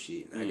that dude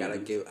shit. I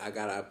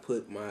gotta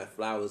put my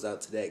flowers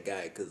out to that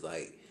guy because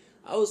like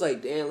I was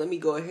like, damn, let me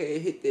go ahead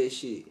and hit that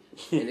shit.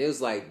 And it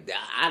was like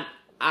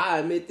I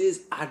admit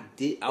this, I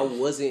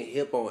wasn't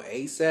hip on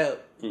ASAP.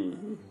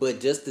 But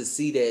just to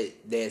see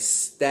that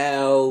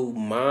style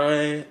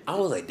mine, I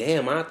was like,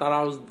 damn, I thought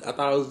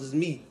it was just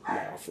me.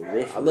 Nah, for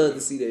real. I love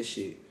to see that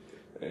shit.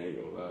 I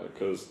ain't gonna lie,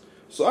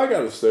 so I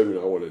got a segment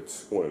I want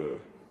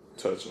to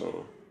touch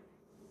on.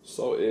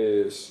 So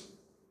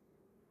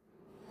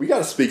we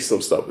gotta speak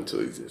some stuff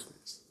into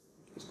existence.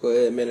 Let's go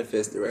ahead and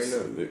manifest it right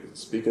now.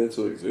 Speaking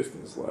into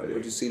existence, like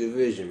what you see the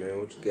vision, man?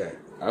 What you got?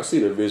 I see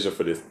the vision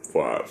for this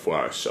for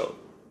our show.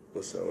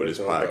 What's up? For this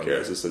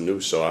podcast, it's a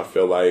new show. I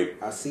feel like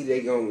I see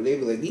they be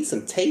like, these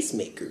some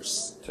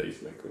tastemakers.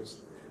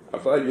 I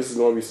feel like this is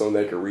going to be something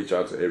that can reach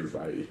out to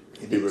everybody.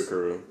 People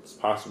can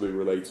possibly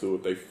relate to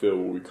if they feel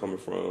where we're coming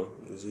from.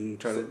 That's what you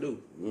trying to do.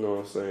 You know what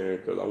I'm saying?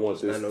 Because I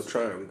want this. Not no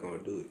trying. We're going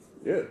to do it.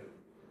 Yeah.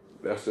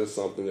 That's just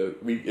something that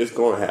it's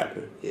going to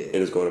happen. Yeah. And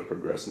it's going to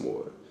progress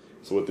more.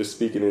 So with this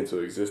speaking into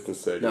existence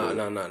segment.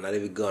 No. Not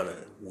even gonna.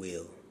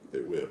 Will.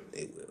 It will.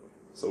 It will.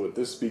 So with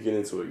this speaking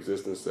into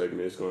existence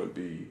segment, it's going to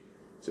be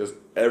just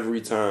every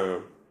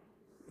time,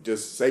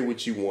 just say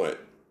what you want.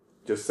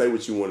 Just say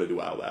what you want to do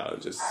out loud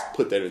and just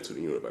put that into the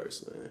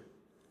universe, man.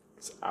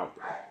 It's out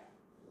there.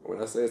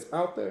 When I say it's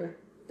out there,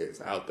 it's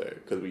out there.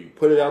 Because when you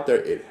put it out there,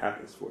 it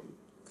happens for you.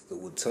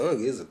 The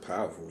tongue is a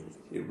powerful.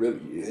 It really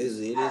is.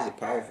 It is a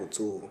powerful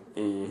tool.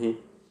 Mm-hmm.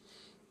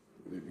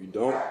 If you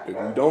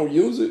don't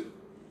use it,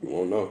 you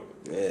won't know.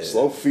 Yeah.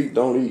 Slow feet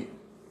don't eat.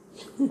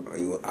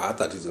 I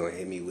thought you was gonna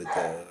hit me with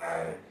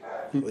the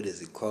what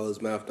is it?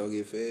 Closed mouth don't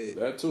get fed.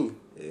 That too.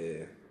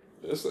 Yeah.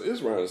 It's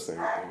around the same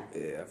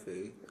thing. Yeah, I feel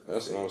you.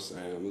 That's what I'm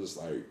saying. I'm just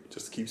like,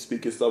 just keep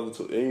speaking stuff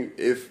until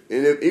if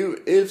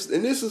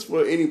this is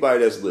for anybody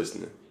that's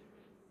listening.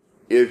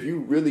 If you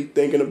really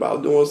thinking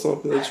about doing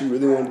something that you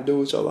really want to do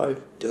with your life,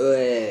 Do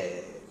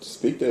it.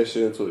 speak that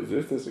shit into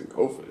existence and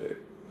go for that.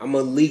 I'm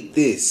gonna leak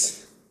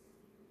this.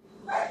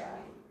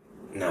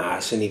 Nah, I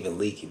shouldn't even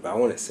leak it, but I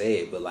want to say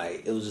it. But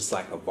like, it was just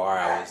like a bar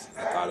I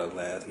thought of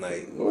last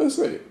night. Go ahead and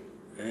say it.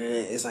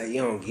 Man, it's like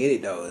you don't get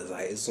it though. It's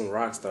like it's some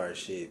rock star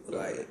shit. But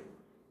like,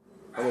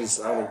 I'm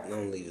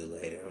gonna leave it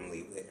later. I'm gonna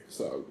leave it later. It's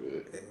all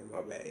good. Yeah,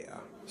 my bad,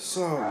 y'all. It's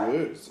all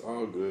good. It's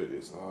all good.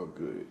 It's all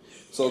good.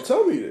 So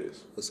tell me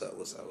this. What's up?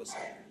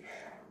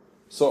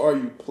 So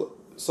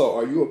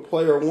are you a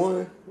player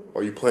one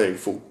or are you playing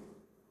fool?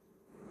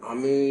 I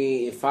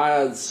mean, if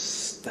I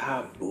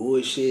stop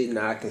bullshitting,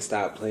 I can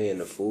stop playing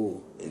the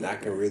fool, and I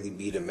can really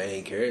be the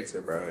main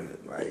character, bro. And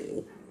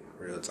like,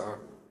 real talk.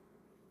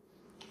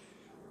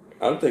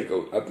 I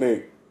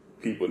think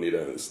people need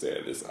to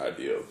understand this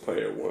idea of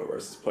playing one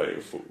versus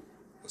playing fool.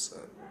 What's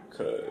up?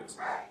 Cause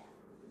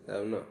I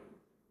don't know.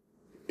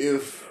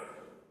 if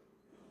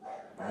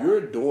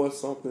you're doing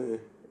something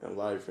in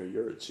life and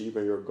you're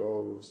achieving your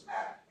goals,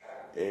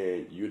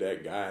 and you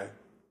that guy,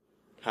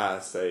 how I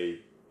say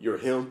you're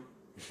him.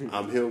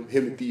 I'm him,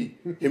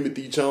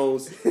 Himothy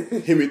Jones,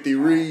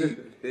 Himothy Reed.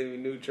 Timmy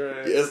Neutron.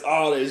 It's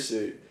all that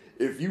shit.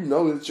 If you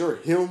know that you're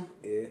him,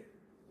 Yeah.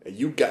 and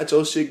you got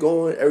your shit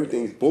going,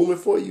 everything's booming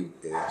for you,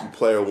 Yeah. you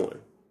player one.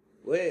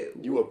 What?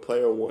 You a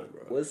player one,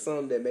 bro. What's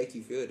something that make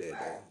you feel that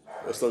though?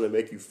 What's something that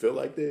make you feel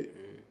like that?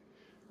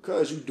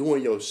 Cause you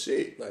doing your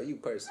shit. No, you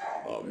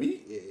personally.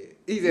 Me? Yeah.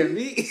 He said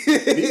me.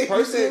 Me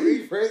personally?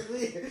 Me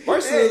personally.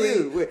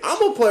 Personally,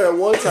 I'm a player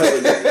one type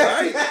of nigga,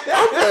 alright?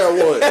 I'm player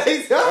one.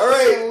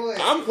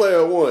 Alright? I'm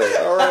player one,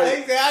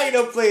 alright? I ain't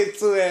no player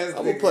two ass.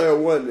 I'm a player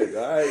one nigga,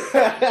 alright?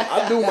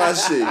 I do my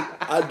shit.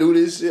 I do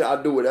this shit.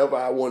 I do whatever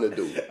I want to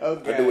do.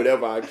 Okay. I do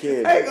whatever I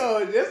can Hang do.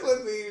 on, that's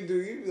one thing you do.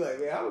 You be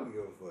like, man, I don't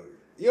give a fuck.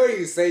 You don't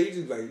even say, you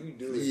just like, you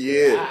do it.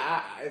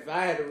 Yeah. If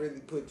I had to really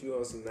put you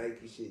on some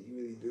Nike shit, you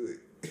really do it.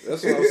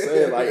 That's what I'm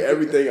saying. Like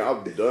everything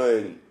I've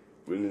done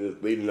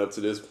leading up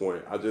to this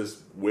point, I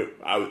just went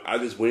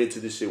into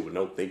this shit with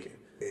no thinking.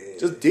 Yeah.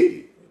 Just did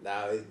it.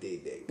 Nah, it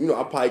did that. You know,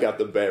 I probably got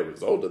the bad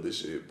result of this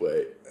shit,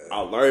 but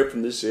I learned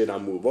from this shit and I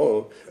move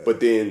on.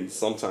 But then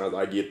sometimes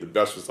I get the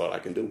best result I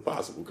can do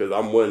possible because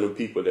I'm one of the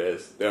people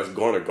that's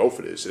gonna go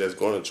for this shit, that's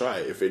gonna try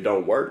it. If it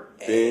don't work,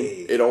 then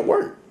it don't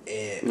work.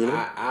 And you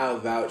know? I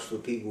vouch for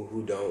people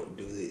who don't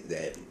do it,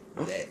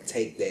 that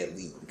take that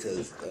leap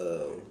because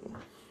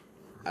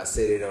I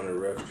said it on the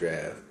rough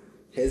draft.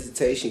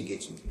 Hesitation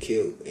gets you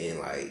killed, and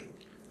like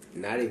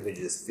not even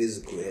just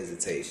physical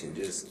hesitation,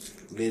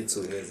 just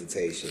mental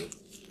hesitation.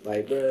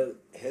 Like, bro,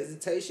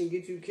 hesitation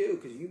gets you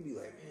killed because you be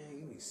like, man,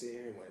 you be sitting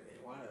here like, man,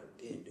 why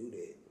I didn't do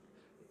that?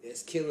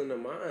 That's killing the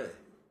mind.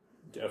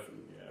 Definitely.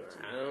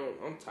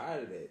 I'm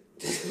tired of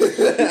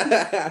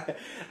that.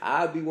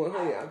 I'll be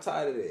 100. I'm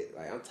tired of that.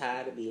 Like, I'm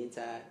tired of being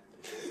tired.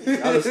 You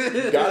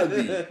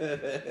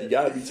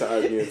gotta be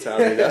tired of being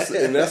tired,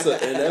 and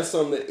that's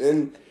something,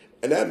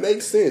 and that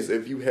makes sense.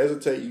 If you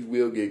hesitate, you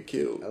will get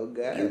killed. Oh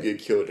God, you'll get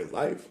killed in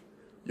life.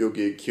 You'll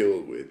get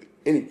killed with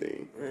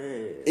anything.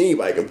 Man.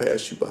 Anybody can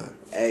pass you by.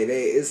 Hey,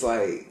 it's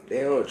like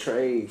they don't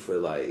train you for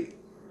like.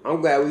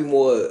 I'm glad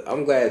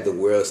the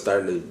world's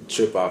starting to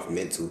trip off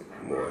mental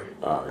more.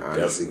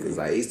 Honestly, because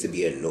like, I used to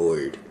be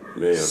annoyed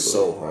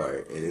so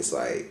hard, and it's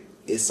like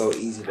it's so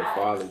easy to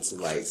fall into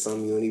like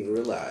something you don't even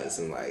realize,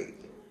 and like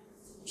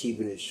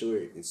keeping it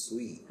short and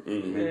sweet.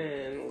 Mm-hmm.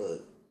 Man,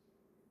 look,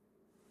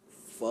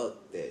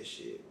 fuck that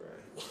shit,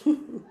 bro.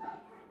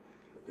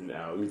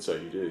 Now let me tell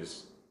you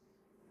this: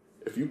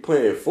 if you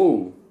playing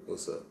fool,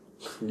 what's up?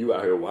 You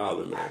out here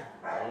wilding, man.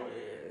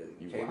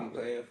 You can't be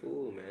playing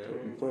fool, man.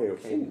 Can't be playing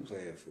fool. Can't be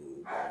playing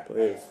fool.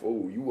 Playing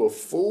fool. You a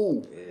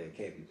fool. Yeah,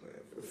 can't be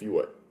playing fool. If you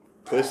what?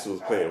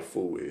 Principles playing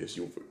fool is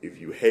if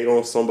you hate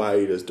on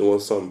somebody that's doing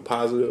something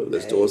positive,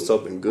 that's doing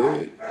something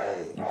good,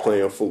 you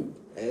playing fool.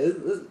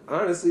 It's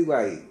honestly,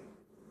 like,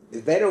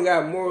 if they don't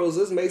got morals,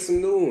 let's make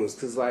some new ones.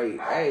 Cause like,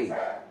 hey,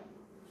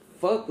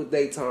 fuck what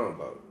they talking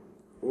about.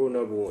 Rule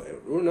number 1.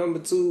 Rule number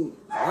 2,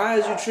 why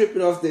is you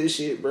tripping off that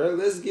shit, bro?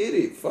 Let's get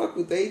it. Fuck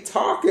what they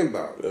talking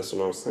about. That's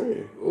what I'm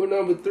saying. Rule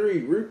number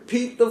 3,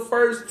 repeat the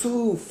first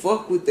 2.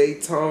 Fuck what they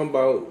talking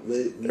about.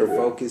 Let me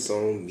focus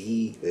on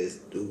me. Let's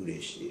do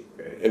this shit,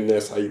 bro. And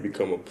that's how you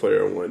become a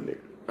player one nigga.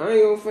 I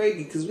ain't gonna fake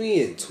it, because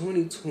we in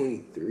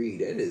 2023.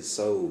 That is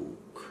so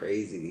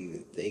crazy to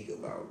even think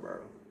about, bro.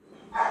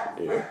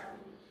 Yeah.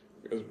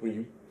 Because when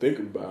you think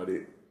about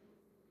it,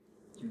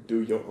 you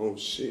do your own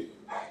shit.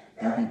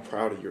 You be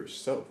proud of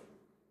yourself.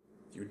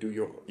 You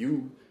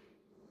do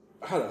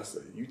how do I say?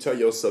 You tell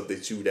yourself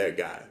that you that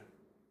guy.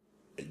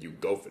 And you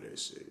go for that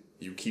shit.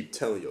 You keep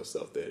telling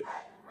yourself that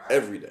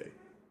every day.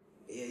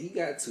 Yeah, you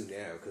got to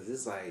now, because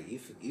it's like,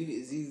 it's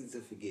easy to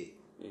forget.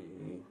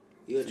 Mm-hmm.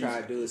 You'll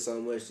try to do it so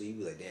much that you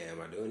be like, damn,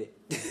 am I doing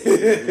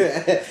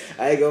it?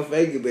 I ain't gonna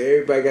fake it, but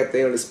everybody got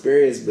their own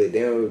experience, but they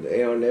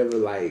don't never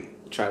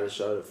like try to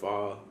show the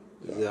fall.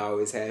 It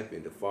always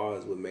happen. The fall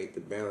is what make the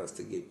balance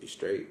to get you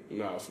straight.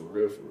 Nah, for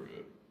real.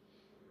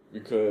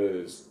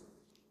 Because,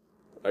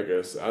 like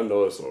I said, I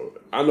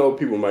know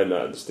people might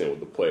not understand what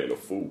the play and the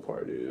fool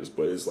part is,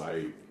 but it's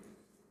like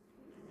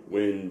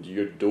when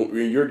you're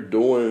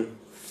doing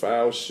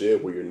foul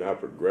shit where you're not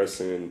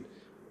progressing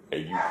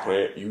and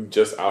you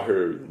just out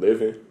here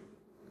living,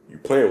 you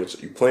playing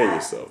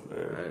yourself,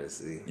 man.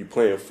 Honestly, you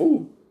playing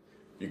fool.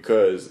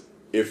 Because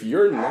if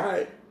you're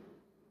not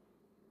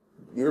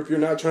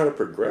trying to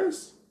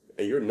progress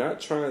and you're not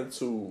trying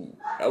to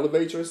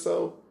elevate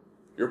yourself,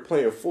 you're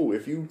playing fool.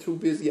 If you too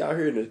busy out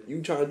here and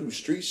you trying to do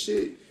street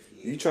shit,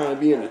 you trying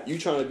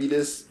to be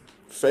this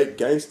fake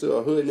gangster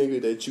or hood nigga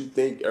that you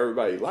think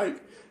everybody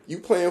like, you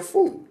playing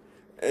fool.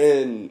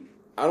 And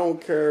I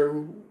don't care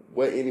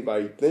what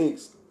anybody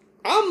thinks.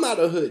 I'm not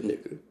a hood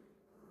nigga.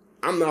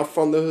 I'm not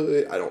from the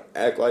hood. I don't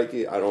act like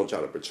it. I don't try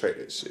to portray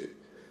that shit.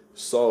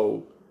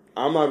 So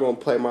I'm not gonna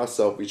play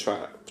myself. Be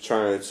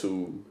trying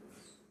to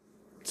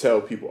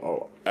tell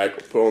people,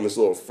 put on this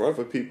little front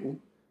for people.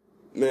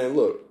 Man,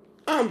 look,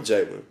 I'm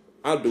Jalen.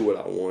 I do what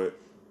I want.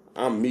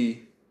 I'm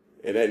me,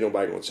 and ain't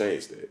nobody gonna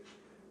change that.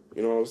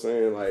 You know what I'm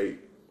saying? Like,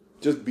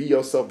 just be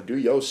yourself, do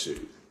your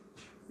shit.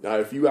 Now,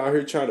 if you out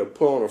here trying to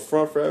put on a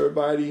front for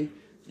everybody,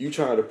 you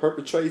trying to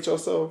perpetrate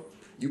yourself,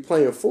 you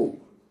playing fool.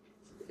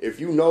 If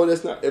you know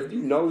that's not what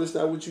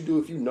you do,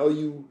 if you know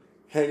you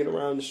hanging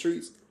around the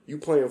streets, you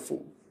playing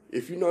fool.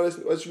 If you know that's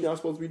what you're not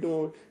supposed to be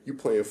doing, you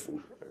playing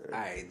fool. All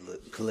right,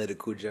 look,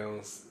 Political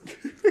Jones.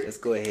 Let's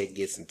go ahead and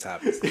get some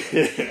topics.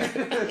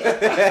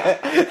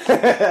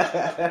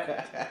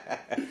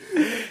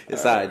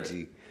 It's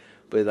IG.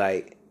 But,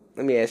 like,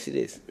 let me ask you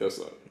this. Yes,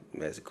 sir.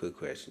 Let me ask a quick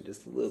question.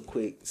 Just a little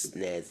quick,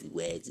 snazzy,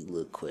 waggy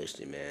little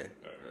question, man.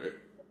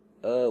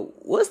 All right.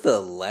 What's the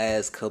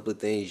last couple of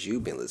things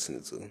you've been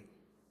listening to?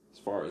 As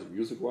far as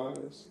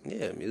music-wise?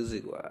 Yeah,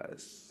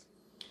 music-wise.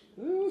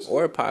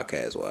 Or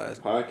podcast-wise.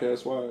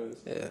 Podcast-wise?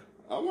 Yeah.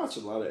 I watch a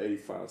lot of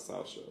 85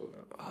 South shows.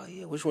 Oh,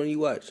 yeah. Which one you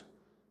watch?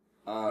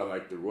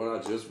 Like the one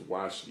I just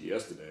watched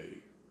yesterday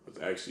was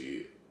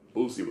actually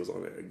Boosie was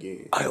on it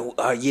again.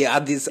 Yeah, I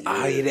did.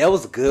 Yeah. Yeah, that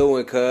was a good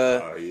one,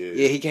 cuz. Yeah.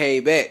 Yeah, he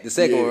came back. The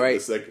second one, right?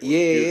 The second one.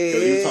 Yeah.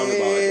 Because he was talking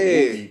about like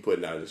a movie he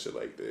putting out and shit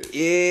like that.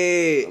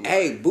 Yeah.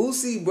 Hey,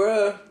 Boosie,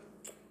 bruh.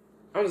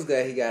 I'm just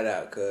glad he got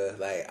out, cuz.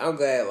 Like, I'm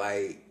glad,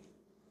 like,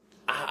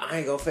 I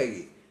ain't gonna fake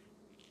it.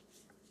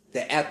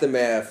 The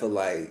aftermath for,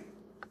 like,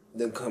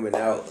 them coming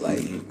out, like,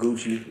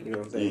 Gucci, you know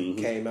what I'm saying?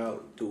 Came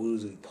out, to what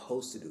was he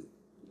supposed to do?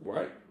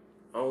 Right.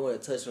 I don't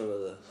want to touch on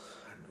I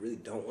really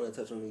don't want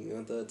to touch on the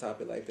Young Thug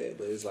topic like that,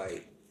 but it's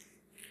like,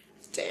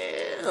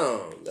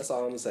 damn. That's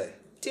all I'm going to say.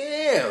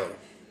 Damn.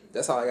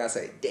 That's all I got to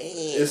say.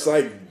 Damn. It's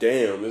like,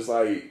 damn. It's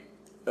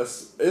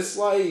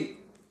like,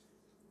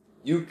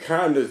 you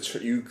kind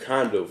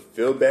of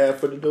feel bad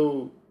for the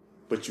dude,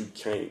 but you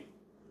can't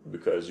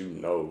because you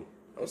know.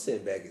 I'm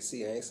sitting back and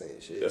see. I ain't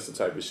saying shit. That's the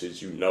type of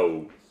shit you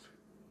know.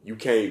 You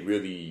can't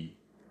really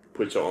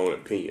put your own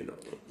opinion on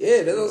it.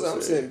 Yeah, that's what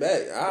I'm sitting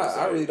back.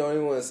 I really don't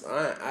even want to.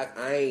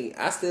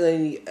 I still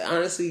ain't.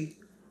 Honestly,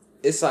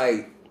 it's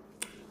like,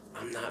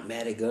 I'm not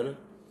mad at Gunna.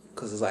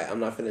 Because it's like, I'm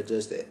not finna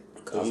judge that.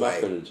 I'm not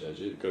finna judge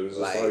it. Because it's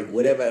like,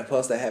 whatever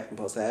supposed to happen.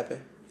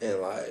 And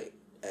like,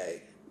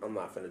 hey, I'm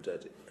not finna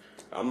judge it.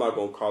 I'm not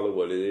going to call it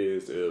what it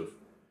is.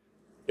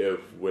 If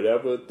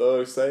whatever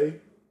Thug say,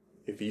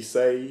 if he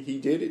say he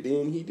did it,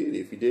 then he did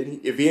it.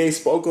 If he ain't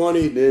spoke on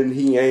it, then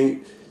he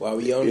ain't. While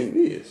we on it?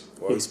 Is.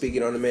 While we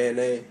speaking on the man's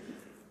name,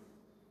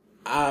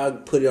 I'll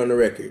put it on the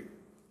record.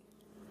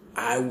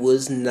 I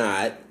was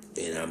not,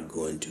 and I'm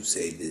going to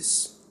say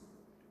this,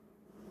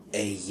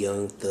 a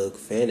Young Thug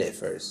fan at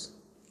first.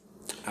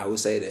 I would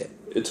say that.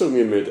 It took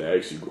me a minute to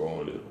actually grow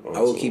on it. I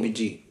will keep it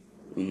G.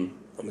 Mm-hmm.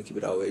 I'm going to keep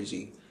it all the way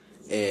G.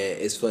 And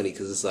it's funny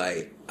because it's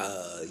like,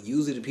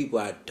 usually the people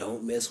I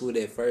don't mess with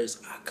at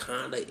first, I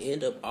kind of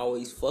end up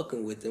always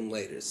fucking with them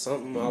later.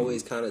 Something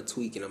always kind of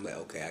tweaking. I'm like,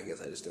 okay, I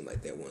guess I just didn't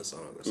like that one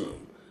song or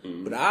something.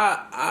 Mm-hmm. But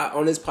I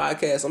on this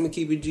podcast, I'm going to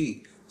keep it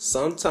G.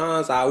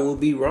 Sometimes I will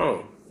be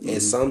wrong.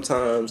 And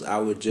sometimes I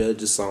would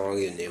judge a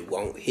song and it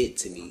won't hit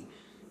to me.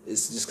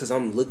 It's just because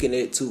I'm looking at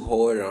it too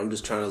hard, and I'm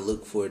just trying to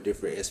look for a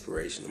different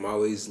inspiration. I'm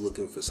always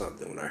looking for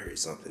something when I hear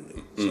something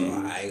new.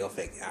 So I ain't gonna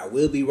fake it. I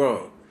will be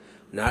wrong.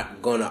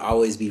 Not gonna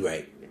always be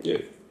right. Yeah.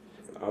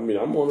 I mean,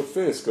 I'm on the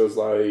fence because,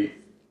 like,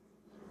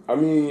 I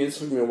mean, it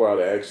took me a while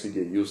to actually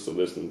get used to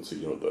listening to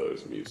Young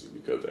Thug's music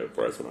because at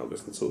first when I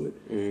listened to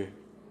it,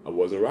 I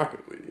wasn't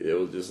rocking with it. It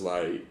was just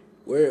like,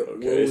 what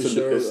was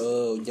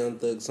your Young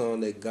Thug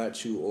song that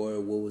got you, or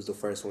what was the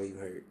first one you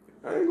heard?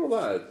 I ain't gonna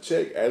lie,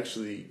 Check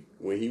actually,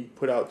 when he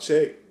put out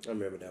Check, I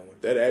remember that one.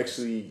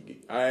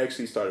 I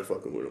actually started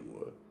fucking with him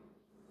more.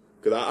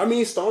 Cause I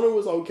mean, Stoner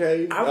was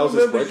okay. I that was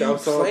remember his breakout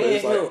you song, playing but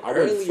it's like, him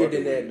earlier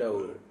than that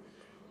though.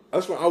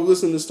 That's why I was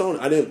listening to Stoner.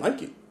 I didn't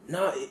like it.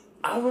 No,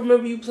 I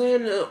remember you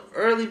playing it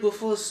early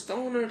before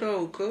Stoner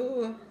though,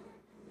 cuz.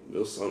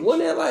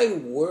 Wasn't that like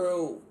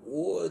World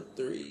War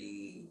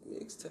III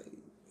mixtape?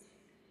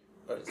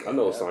 I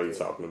know what song you're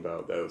talking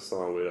about. That was a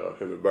song with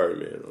him and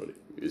Birdman on it.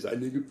 It's like,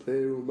 nigga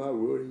playing with my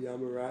world,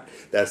 I'm a ride.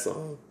 That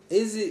song.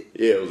 Is it?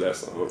 Yeah, it was that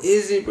song.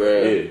 Is it,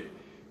 bro? Yeah.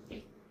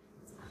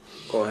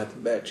 Gonna have to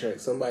backtrack.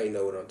 Somebody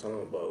know what I'm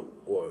talking about,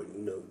 or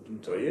you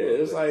talking yeah, about.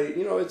 It's like,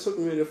 it took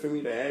a minute for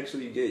me to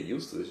actually get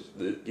used to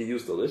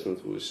listening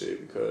to his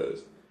shit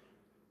because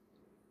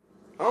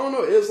I don't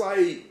know. It's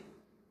like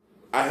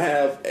I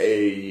have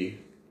a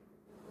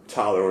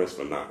tolerance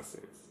for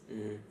nonsense,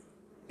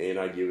 and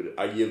I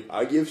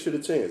give shit a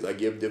chance. I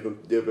give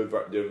different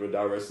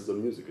directions of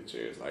music a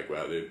chance. Like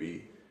whether it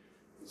be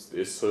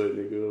this hood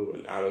nigga or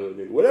not a hood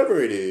nigga,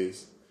 whatever it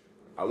is,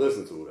 I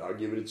listen to it. I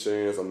give it a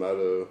chance. I'm not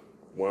a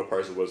one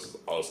person was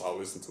also I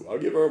listen to. I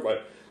give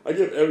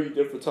every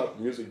different type of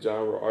music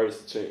genre or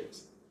artist a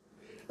chance.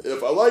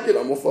 If I like it,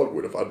 I'm gonna fuck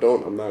with it. If I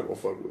don't, I'm not gonna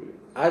fuck with it.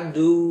 I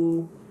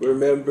do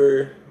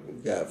remember we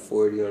got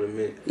 40 on a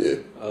minute. Yeah.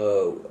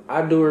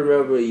 I do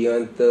remember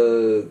Young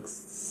Thug's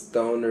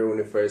Stoner when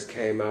it first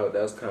came out.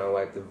 That was kind of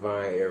like the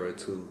Vine era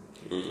too.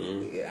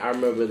 Mm-hmm. Yeah, I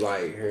remember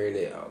like hearing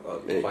it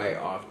quite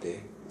often.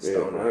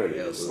 Stoner.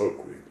 Yeah, was so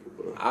quick.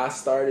 I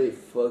started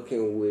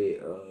fucking with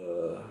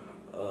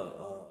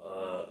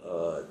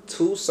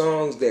two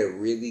songs that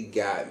really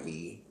got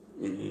me.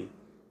 Mm-hmm.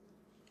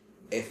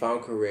 If I'm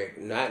correct,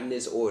 not in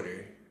this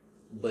order,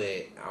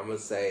 but I'm gonna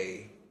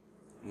say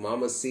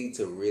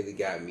Mamacita really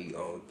got me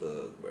on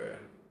Thug, bruh.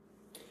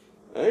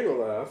 I ain't gonna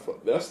lie,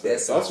 that's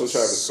when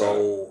Travis Scott.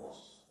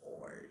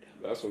 Hard.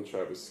 That's when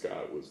Travis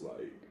Scott was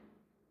like,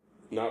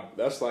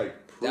 that's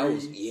like pre.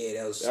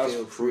 That was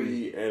still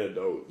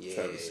pre-antidote. Yeah.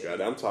 Travis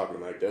Scott. I'm talking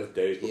like that's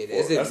days before.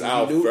 That's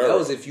Al Farrow. That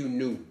was if you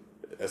knew.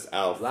 That's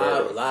Al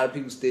Farrow. A lot of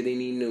people still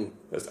didn't even know.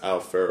 That's Al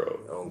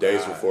Farrow.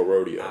 Days before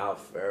Rodeo. Al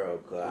Farrow.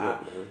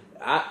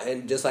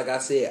 And just like I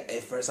said,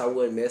 at first I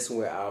wasn't messing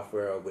with Al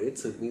Farrow, but it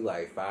took me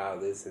like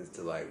 5 listens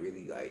to like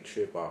really like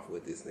trip off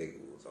what this nigga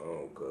was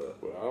on. Cause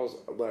well, I was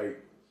like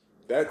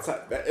that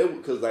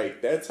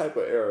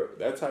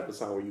type of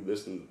song when you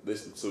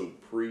listen to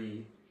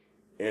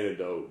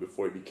pre-antidote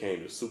before he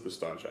became the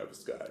superstar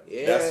Travis Scott.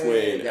 Yeah, that's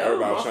when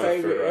everybody was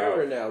trying to figure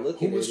out now.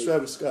 Who was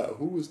Travis Scott?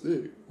 Who was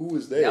this? Who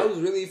was there? That was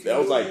really that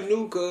was like you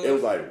knew, cause it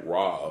was like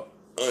raw,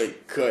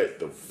 uncut.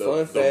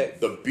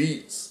 The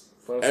beats,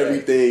 Fun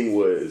everything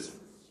was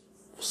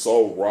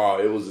so raw.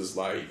 It was just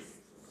like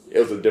it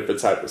was a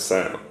different type of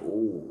sound.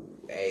 Ooh.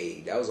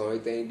 Hey, that was the only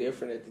thing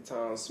different at the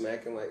time.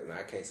 Smacking like,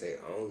 I can't say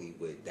only,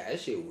 but that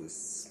shit was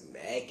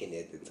smacking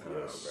at the time,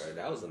 bro.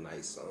 That was a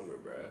nice summer,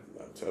 bro.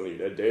 I'm telling you,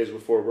 that Days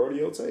Before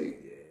Rodeo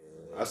tape. Yeah.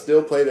 I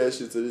still play that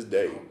shit to this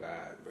day. Oh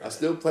God, bro. I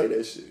still play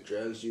that shit.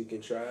 Drugs You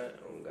Can Try.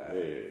 Oh God.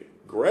 Man,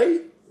 Gray.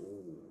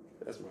 Ooh.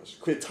 That's my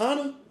shit.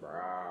 Quintana.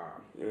 Bruh.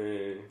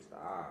 Man,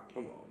 stop.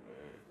 Come on,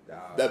 man.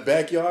 Dog. That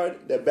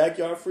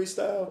backyard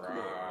freestyle. Bruh. Come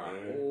on,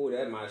 man. Ooh,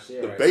 that's my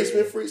shit. The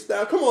basement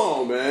freestyle. Come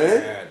on,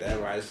 man. Yeah,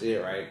 that's my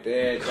shit right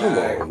there. Come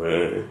on,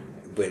 man.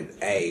 But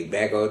hey,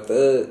 back on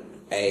Thug.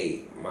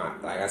 Hey,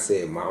 like I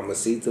said,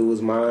 Mamacita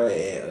was mine,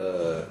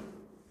 and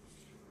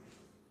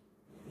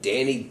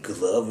Danny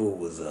Glover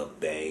was a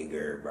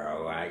banger,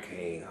 bro. I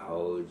can't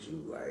hold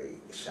you.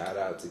 Like, shout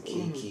out to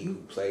Kiki who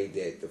played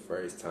that the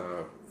first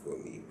time for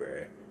me,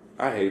 bro.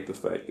 I hate the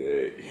fact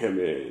that him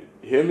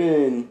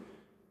and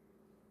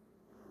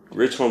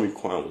Rich Homie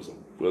Quan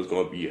was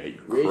gonna be a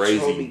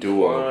crazy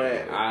duo.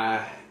 Quan,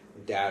 I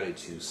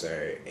doubted you,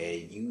 sir,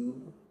 and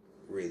you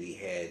really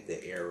had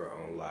the era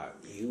on lock.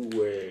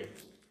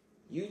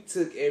 You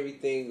took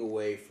everything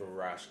away from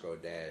Roscoe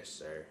Dash,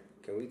 sir.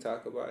 Can we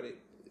talk about it?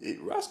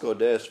 Roscoe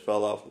Dash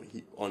fell off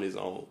on his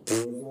own.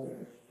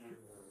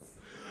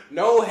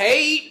 No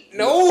hate.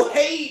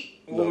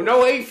 Well,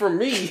 no hate from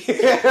me.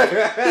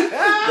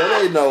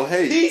 That ain't no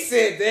hate. He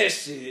said that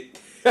shit.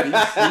 He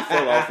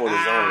fell off on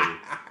his own.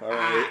 All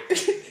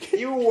right.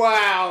 You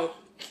wild.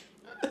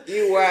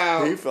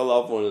 He fell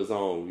off on his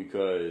own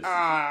because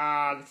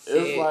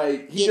it's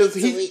like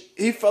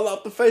he fell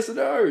off the face of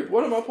the earth.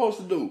 What am I supposed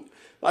to do?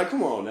 Like,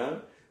 come on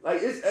now.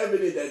 Like, it's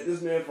evident that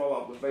this man fell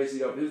off the face of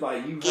the earth. It's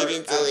like you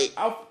heard.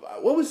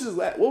 What was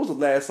the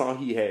last song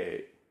he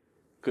had?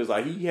 Because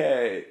like he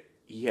had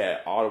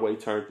All the Way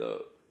Turned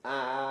Up.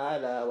 All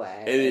the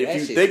way. And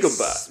if you think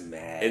about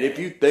And if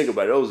you think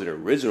about it, that was an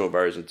original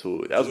version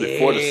to it. That was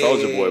before the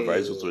Soulja Boy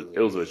version. It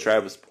was with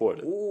Travis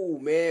Porter. Ooh,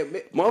 man.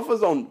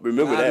 Motherfuckers don't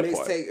remember that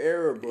part. Mixtape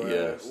era, bro.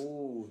 Yes.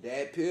 Ooh,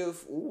 that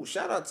Piff. Ooh,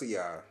 shout out to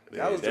y'all.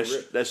 That was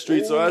that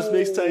Streets of Us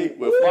mixtape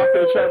with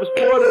Flocka and Travis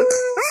Porter.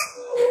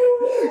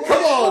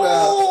 Come on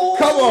now.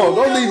 Come on.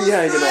 Don't leave me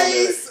hanging on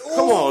that.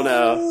 Come on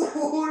now.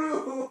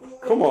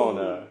 Come on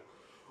now.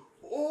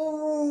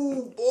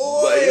 Oh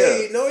boy!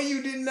 Yeah. No,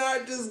 you did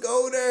not just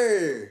go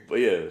there. But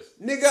yes,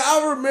 nigga,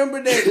 I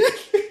remember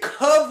that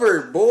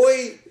cover,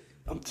 boy.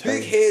 I'm telling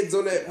big heads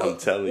on that. I'm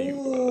telling you,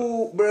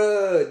 ooh,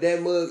 bro.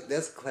 That mug,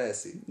 that's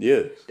classic.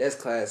 Yeah, that's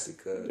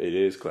classic. It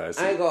is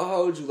classic. I ain't gonna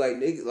hold you, like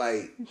nigga,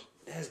 like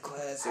that's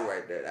classic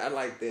right there. I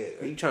like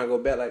that. Are you trying to go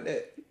back like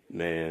that,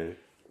 man?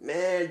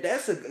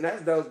 That's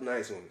those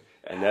nice ones.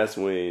 And that's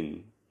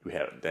when we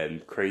had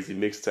that crazy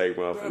mixtape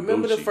run from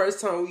remember Gucci. the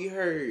first time we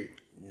heard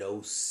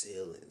No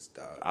Ceilings,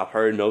 dog. I've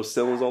heard No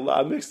Ceilings on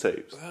live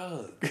mixtapes.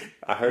 Bro,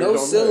 I heard No it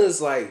on Ceilings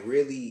that. like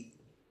really.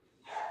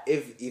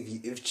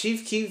 If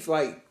Chief Keef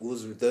like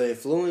was the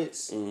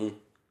influence,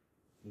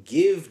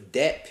 give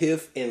Dat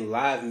Piff and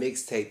live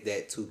mixtape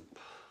that too.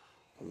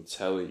 I'm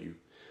telling you,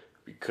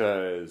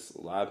 because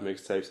live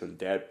mixtapes and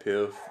Dat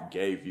Piff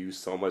gave you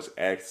so much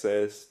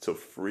access to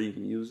free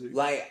music.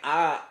 Like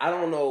I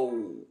don't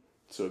know.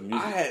 To music.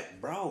 I had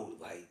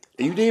like.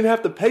 And you didn't even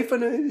have to pay for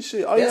none of this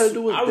shit. All you had to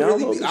do was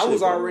download this I was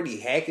shit, already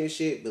hacking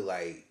shit, but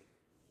like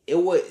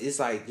it's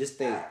like just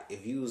think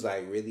if you was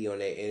like really on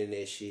that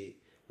internet shit.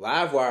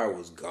 LiveWire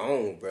was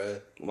gone, bruh.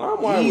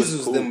 LiveWire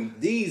was cool.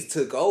 These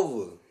took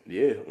over.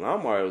 Yeah,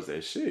 LimeWire was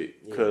that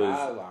shit.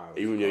 Because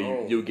even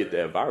though you get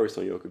that virus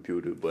on your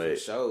computer, but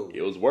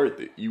it was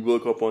worth it. You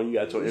look up on, you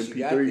got your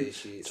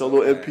MP3, your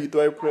little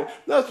MP3 player.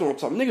 That's what I'm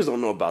talking. Niggas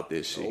don't know about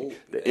this shit. Nope.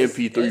 The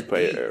MP3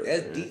 player.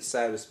 That's deep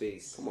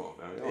cyberspace. Come on,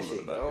 man. That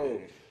shit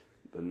gone.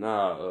 But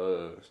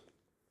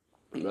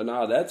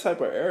nah, that type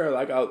of era,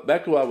 like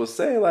back to what I was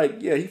saying, like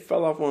yeah, he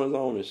fell off on his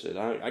own and shit.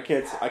 I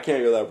can't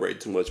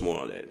elaborate too much more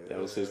on that. That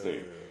was his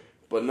thing.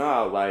 But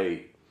nah,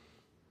 like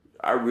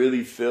I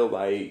really feel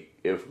like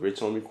if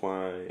Rich Homie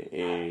Quan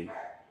and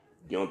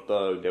Young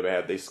Thug never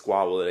had they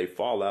squabble or they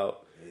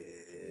fallout,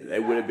 they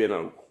would have been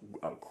a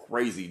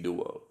crazy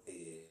duo.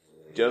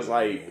 Just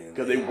like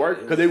because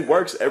it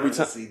works every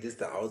time. See, this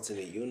the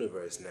alternate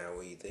universe now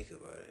when you think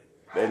about it.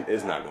 Then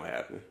it's not gonna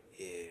happen.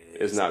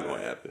 It's not going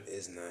to happen.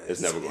 It's not.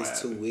 It's never going to happen.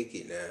 It's too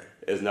wicked now.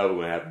 It's never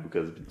going to happen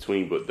because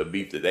between the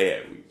beef that they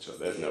had with each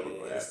other, that's never going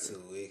to happen. It's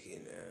too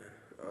wicked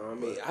now. I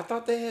mean, I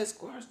thought they had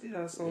squashed it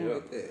or something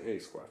like that. They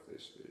squashed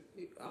that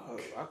shit.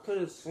 I could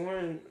have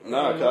sworn.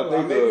 Nah, cause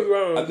I may be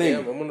wrong. I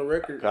think I'm on the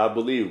record. I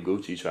believe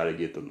Gucci tried to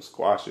get them to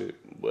squash it,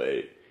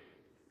 but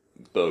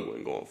Thug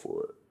wasn't going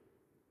for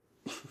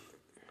it.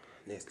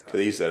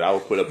 Because he said I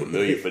would put up $1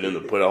 million for them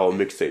to put a whole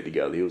mixtape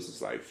together. He was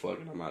just like,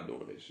 "Fuck it, I'm not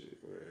doing this shit."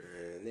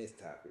 Man, next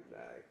topic, like.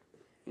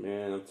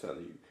 Man, I'm telling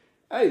you.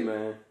 Hey,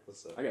 man.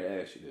 What's up? I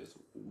gotta ask you this: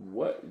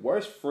 what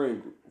was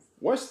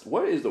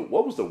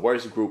the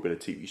worst group in a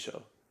TV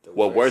show?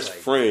 Worst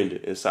friend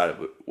inside of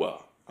it?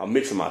 Well, I'm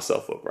mixing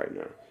myself up right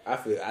now. I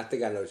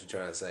think I know what you're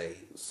trying to say.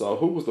 So,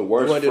 who was the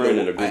worst friend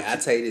in the group? I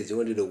tell you this: you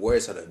want to do the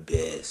worst or the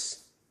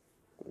best?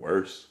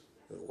 Worst.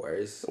 The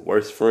worst. The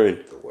worst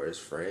friend. The worst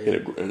friend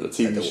in a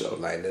TV show.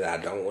 Like that I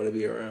don't want to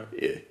be around.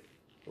 Yeah.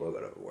 Well,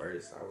 the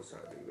worst. I was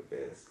trying to think of the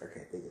best. I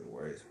can't think of the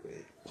worst,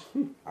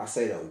 but I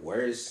say the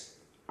worst.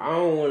 I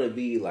don't want to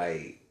be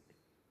like.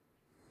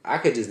 I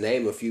could just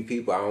name a few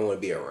people I don't want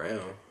to be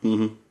around.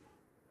 Mm-hmm.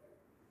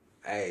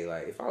 Hey,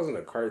 like if I was in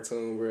a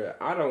cartoon, bro,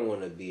 I don't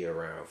want to be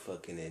around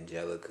fucking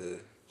Angelica.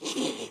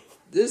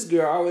 This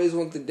girl always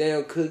wants the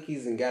damn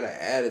cookies and got an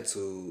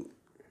attitude.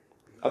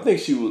 I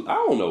think she was. I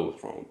don't know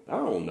what's wrong. I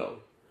don't know.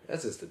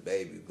 That's just a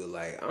baby, but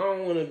like I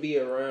don't want to be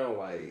around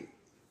like.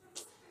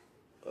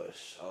 A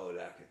show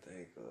that I can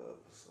think of.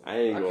 So I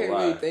ain't gonna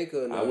lie. Really think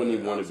of I wouldn't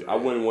even want to. I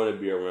wouldn't want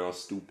to be around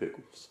Stu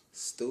Pickles.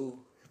 Stu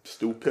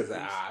Pickles.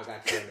 I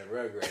got you in the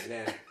rug right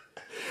now.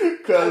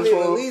 Cause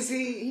at least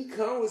he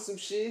come with some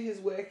shit. His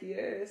wacky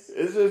ass.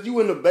 It's just you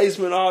in the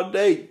basement all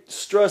day,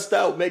 stressed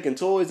out, making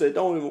toys that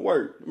don't even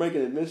work,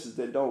 making admissions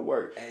that don't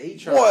work. And he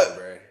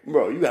tried,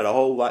 bro. You got a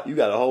whole lot. You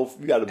got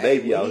a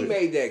baby out here. He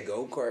made that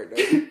go-kart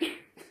though.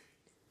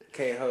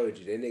 Can't hold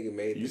you. That nigga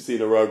made. You see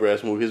the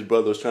Rugrats movie? His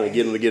brother was trying to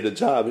get him to get a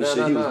job and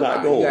shit. He was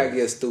not going. You gotta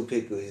get Stu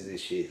Pickles and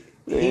shit.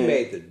 Man. He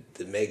made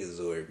the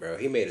Megazord, bro.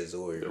 He made a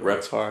Zord. The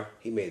Reptar.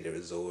 He made the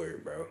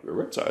Zord, bro. The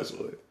Reptar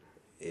Zord.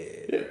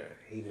 Yeah, bro.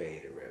 He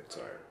made the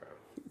Reptar,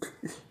 bro.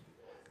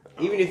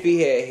 Even if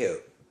he had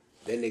help,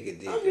 that nigga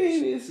did. I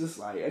mean, it's just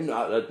like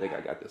I think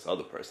I got this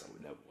other person I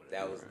would never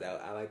want.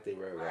 That. I like the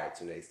Rugrats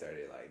when they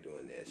started like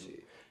doing that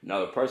shit. Now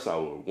the person I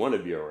would want to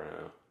be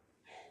around,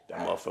 that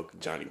motherfucker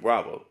Johnny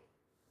Bravo.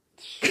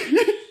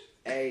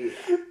 Hey,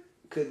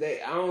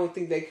 I don't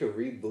think they could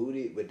reboot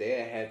it, but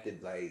they'd have to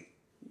like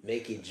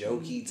make it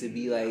jokey to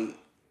be like.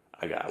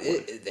 I got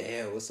one.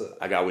 Damn, what's up?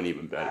 I got one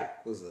even better.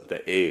 What's up?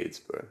 The Eds,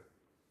 bro.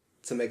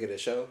 To make it a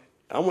show?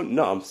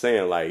 I'm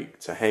saying like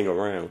to hang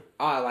around.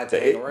 Oh, I like to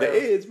hang around.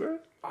 The Eds, bro.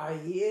 Oh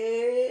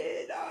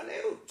yeah, nah,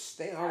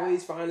 they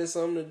always finding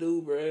something to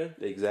do, bruh.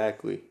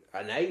 Exactly.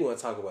 Now you want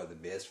to talk about the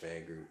best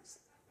fan groups?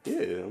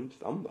 Yeah,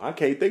 I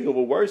can't think of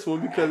a worse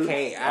one because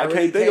I really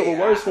can't think of a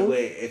worse one. But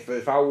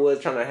if I was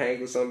trying to hang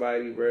with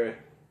somebody, bruh,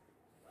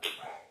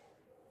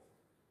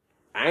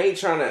 I ain't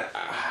trying to.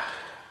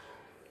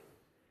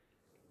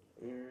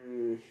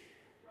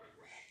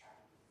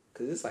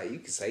 Cause it's like you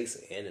can say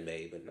some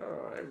anime, but no,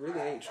 I really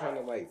ain't trying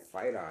to like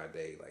fight all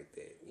day like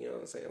that. You know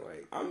what I'm saying?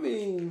 Like, I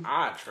mean,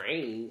 I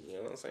train. You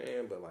know what I'm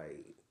saying? But like,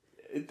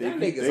 that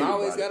niggas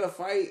always gotta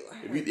fight.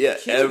 Like, yeah,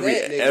 every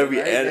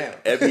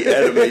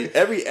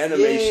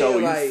anime show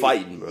you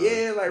fighting, bro.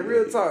 Yeah, like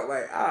real talk.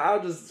 Like I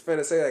was just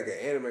finna say like an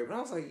anime, but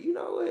I was like, you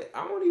know what?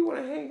 I don't even want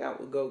to hang out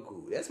with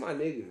Goku. That's my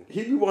nigga.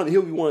 He'll be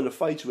wanting to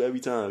fight you every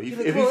time. If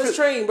he feel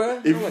train, bro.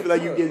 If you feel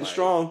like you getting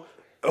strong.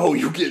 Oh,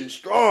 you getting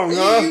strong,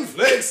 huh? You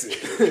flexing.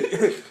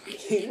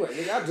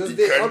 Nigga, I just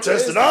did. You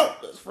test it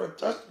out. Let's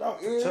test it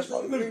out. Test my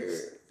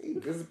niggas. He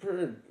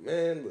disappeared,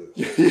 man. Look,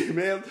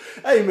 man.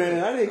 Hey,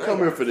 man, I didn't come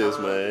here for this,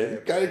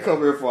 man. I didn't come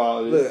here for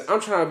all this. Look, I'm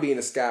trying to be in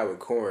the sky with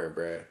Corn,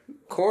 bro.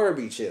 Corn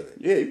be chilling.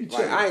 Yeah, he be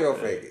chilling. Like, I ain't gonna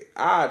fake it.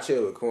 I'd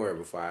chill with Corn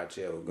before I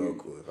chill with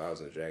Goku if I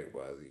was in Dragon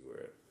Ball Z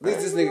world. At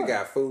least this nigga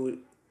got food.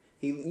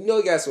 He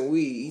got some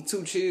weed. He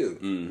too chill.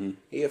 Mm-hmm.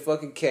 He a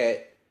fucking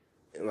cat.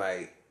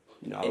 Like.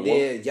 And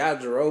then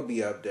Yajiro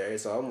be up there,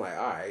 so I'm like,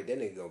 all right, that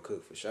nigga gonna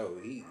cook for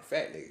sure. He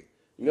fat nigga.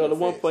 You know the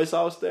one place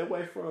I would stay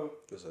away from?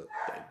 What's up?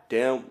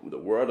 The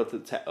world of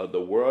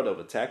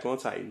Attack on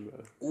Titan,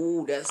 bro.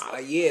 Ooh, that's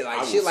like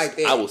shit like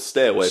that. I will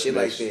stay away shit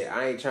from like that.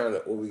 I ain't trying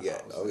to. What we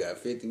got? Oh, we got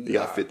 50. We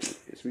got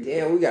 50.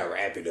 Damn, we got to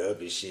wrap it up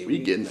and shit. We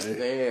getting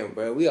there. Damn,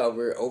 bro, we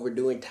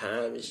overdoing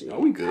time and shit. Oh,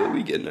 we good.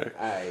 We getting there.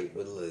 All right,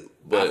 but look,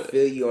 I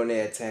feel you on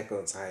that Attack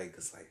on Titan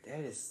because like that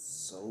is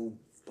so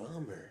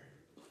bummer.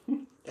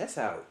 That's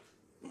how.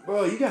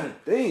 Bro, you gotta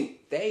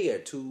think they are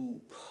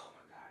too. Oh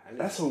my god,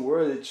 that's a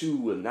world that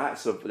you're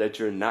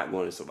not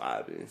going to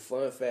survive in.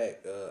 Fun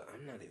fact,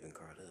 I'm not even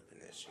caught up in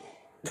that shit.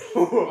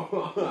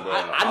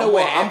 I know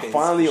what happens.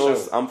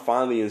 I'm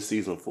finally in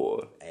season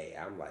 4. Hey,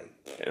 I'm like,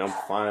 and I'm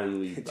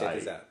finally check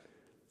this out.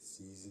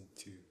 Season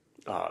 2.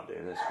 Oh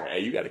damn, that's great. Hey,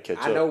 you gotta catch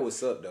up. I know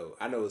what's up though.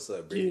 I know what's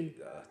up, Brittany.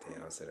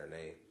 Damn, I said her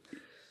name.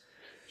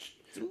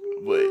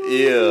 But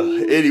yeah,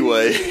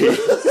 anyway.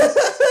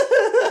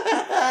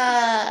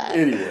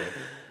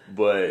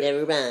 But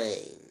never mind.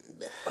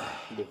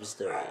 Different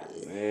story.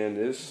 Man,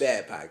 this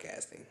bad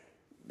podcasting.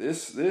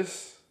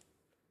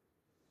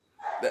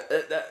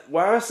 That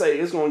why I say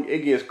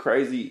it gets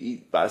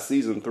crazy by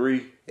season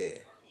 3. Yeah.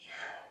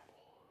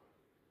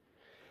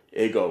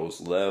 It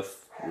goes left.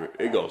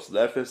 It goes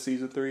left in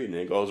season 3, and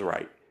then it goes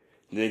right.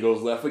 And then it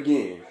goes left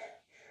again,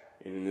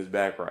 and then it's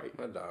back right.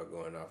 My dog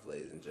going off,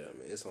 ladies and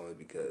gentlemen. It's only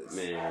because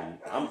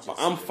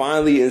I'm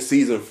finally in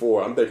season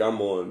 4.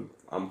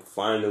 I'm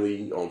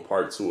finally on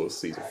part 2 of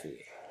season 4.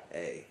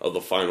 Hey. Of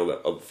the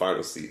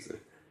final season.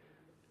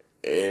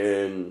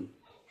 And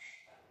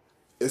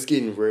it's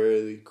getting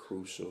really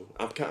crucial.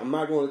 I'm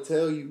not going to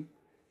tell you.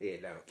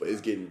 Yeah, no. But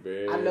it's getting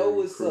very I know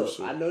what's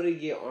crucial. up. I know they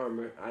get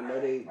armor. I know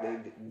they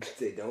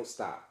don't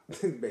stop,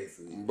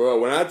 basically. Bro,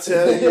 when I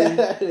tell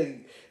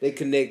you they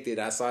connected.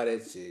 I saw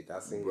that shit.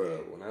 I seen bro,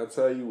 that. when I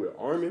tell you we're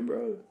arming,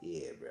 bro.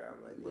 Yeah, bro.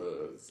 I'm like,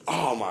 bro.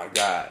 Oh my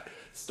god.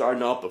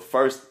 Starting off the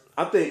first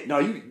you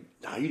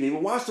didn't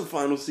even watch the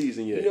final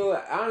season yet. You know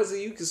what?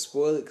 Honestly, you can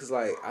spoil it because,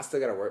 like, I still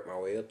got to work my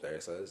way up there,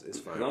 so it's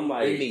fine. And I'm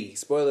like... me.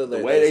 Spoiler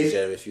alert, ladies and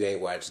gentlemen, if you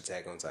ain't watched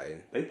Attack on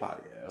Titan. They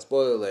probably have.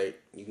 Spoiler alert.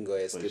 You can go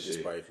ahead and skip this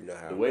part if you know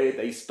how. The way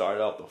they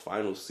started off the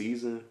final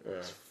season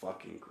is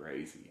fucking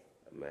crazy.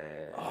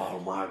 Man. Oh,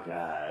 my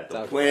God.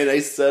 The plan they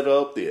set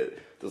up, the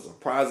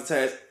surprise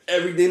attacks,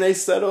 everything they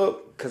set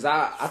up. Because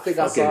I think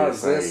I saw a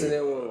glimpse in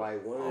it when,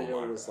 like, one of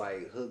them was,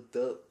 like, hooked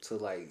up to,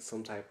 like,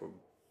 some type of...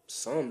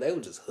 they were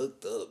just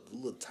hooked up. The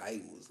little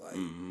Titan was like,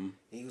 and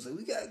he was like,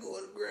 we gotta go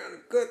on the ground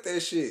and cut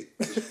that shit.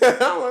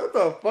 I'm like, what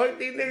the fuck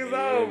these niggas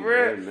on,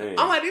 bro?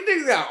 I'm like, these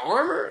niggas got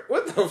armor?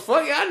 What the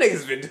fuck y'all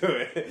niggas been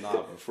doing?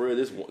 Nah, but for real,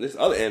 this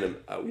other anime,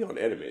 we on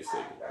the anime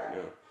segment right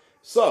now.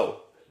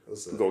 So,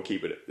 we're gonna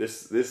keep it.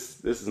 This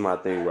is my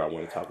thing where I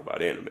want to talk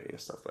about anime and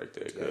stuff like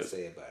that. What you gotta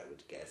say about it? What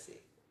you gotta say?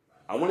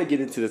 I want to get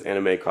into this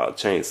anime called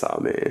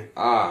Chainsaw Man.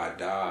 Ah,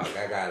 dog,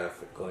 I gotta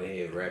go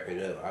ahead and wrap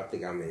it up. I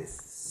think I'm in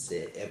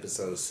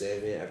episode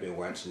 7. I've been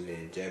watching it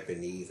in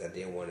Japanese. I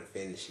didn't want to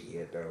finish it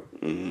yet though,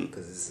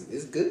 because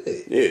it's good.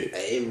 Yeah,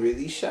 it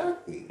really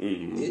shocked me.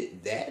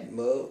 That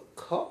mug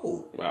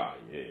cold. Wow,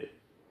 yeah.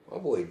 My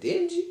boy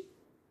Denji,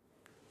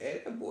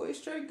 and that boy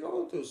straight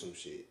going through some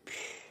shit.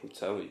 I'm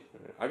telling you,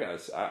 man.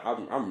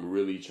 I'm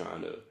really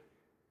trying to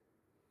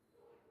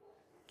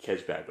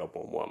catch back up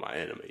on more of my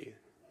anime.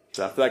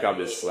 So I feel like I've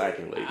been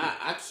slacking lately.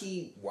 I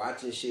keep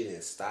watching shit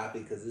and stop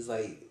it because it's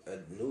like a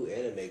new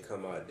anime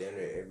come out dinner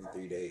every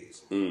 3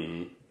 days.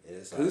 And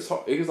it's like,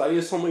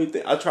 there's so many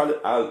things.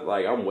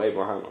 I'm way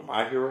behind on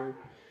My Hero.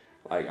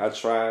 Like I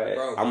tried.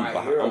 Bro, I'm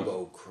My Hero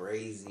go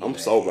crazy. I'm man.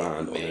 so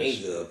behind on manga, that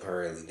shit.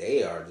 apparently,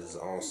 they are just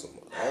on some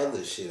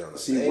other shit on the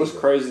See, manga. what's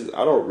crazy is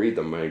I don't read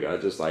the manga. I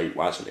just like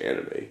watching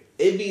anime.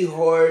 It'd be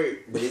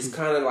hard, but it's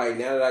kind of like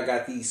now that I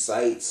got these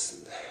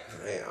sites,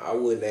 man, I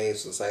wouldn't name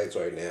some sites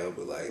right now,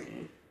 but like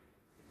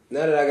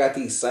now that I got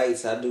these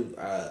sites, I do.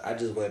 I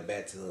just went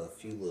back to a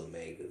few little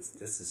mangas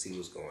just to see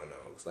what's going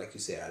on. Cause like you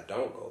said, I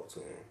don't go to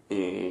them.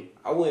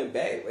 Mm-hmm. I went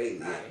back lately.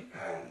 Like,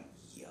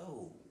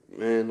 yo,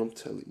 Man, I'm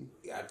telling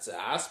you.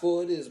 I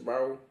spoiled this,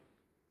 bro.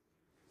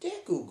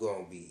 Deku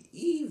gonna be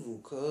evil,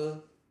 cuz.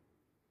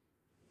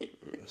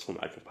 That's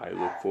something I can probably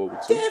look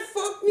forward to. That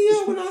fucked me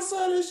up when I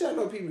saw this shit. I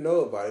know people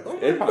know about it. But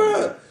I'm It like, probably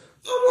bro, does.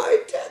 I'm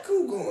like,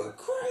 Deku going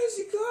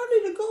crazy, cuz.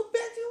 I need to go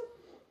back and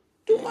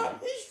do my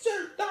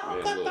research,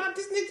 dog. Man, I thought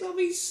this nigga gonna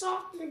be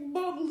soft and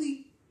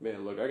bubbly.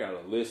 Man, look, I got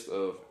a list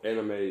of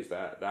animes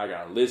that I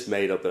got a list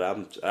made up that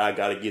I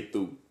gotta get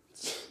through.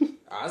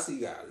 I see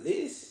you got a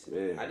list.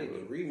 Man, I need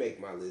to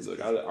remake my list.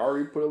 Look, I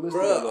already put a list.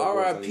 Bro,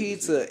 RIP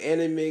to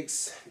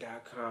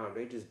Animix.com.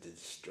 They just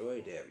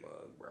destroyed that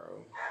mug,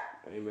 bro.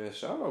 Hey man,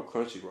 shout out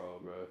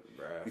Crunchyroll, bro.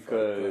 Bruh,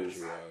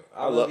 Because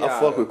I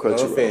fuck with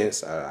Crunchyroll. No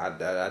offense.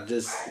 I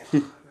just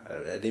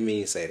I didn't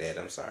mean to say that.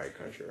 I'm sorry,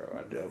 Crunchyroll.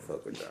 I do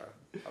fuck with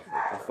y'all.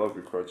 I fuck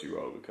with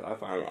Crunchyroll because I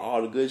find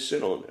all the good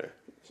shit on there.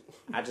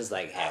 I just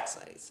like hack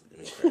sites.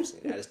 Me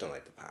personally, I just don't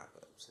like the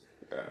pop-ups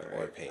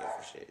or paying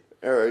for shit.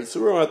 All right, so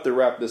we're gonna have to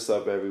wrap this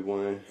up,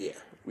 everyone. Yeah,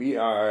 we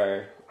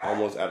are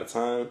almost out of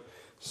time.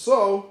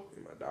 So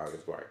my dog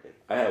is barking.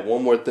 I have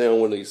one more thing I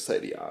want to say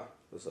to y'all.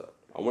 What's up?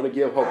 I want to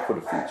give hope for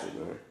the future,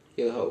 man.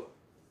 Give hope.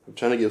 I'm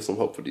trying to give some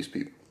hope for these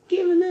people.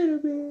 Give a little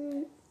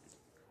bit.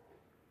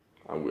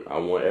 I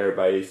want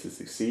everybody to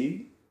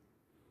succeed.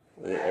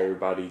 I want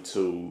everybody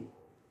to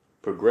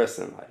progress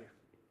in life.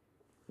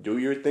 Do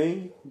your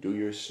thing. Do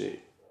your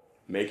shit.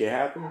 Make it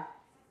happen.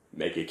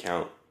 Make it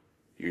count.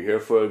 You're here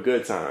for a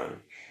good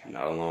time,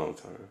 not a long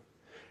time.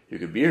 You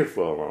could be here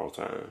for a long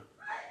time.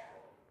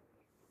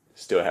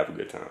 Still have a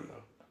good time,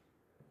 though.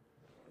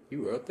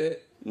 You wrote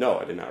that? No,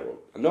 I did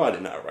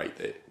not write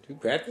that. You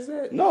practice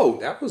that? No.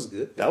 That was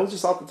good. That was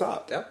just off the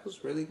top. That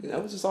was really good.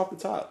 That was just off the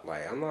top.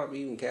 Like, I'm not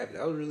even capping.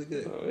 That was really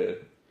good. Oh, yeah.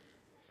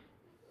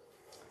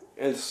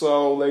 And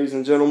so, ladies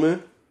and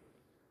gentlemen,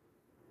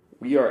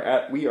 we are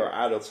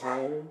out of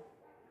time.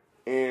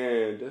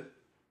 And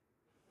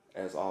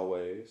as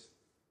always,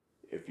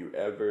 if you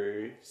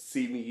ever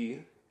see me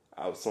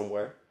out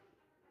somewhere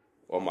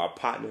or my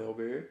partner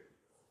over here,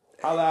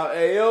 holla out,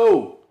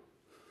 Ayo.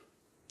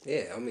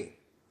 Yeah, I mean.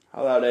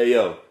 Holla out,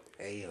 Ayo.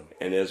 Ayo.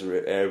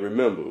 And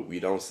remember, we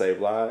don't save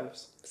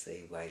lives.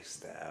 Save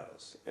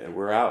lifestyles. And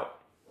we're out.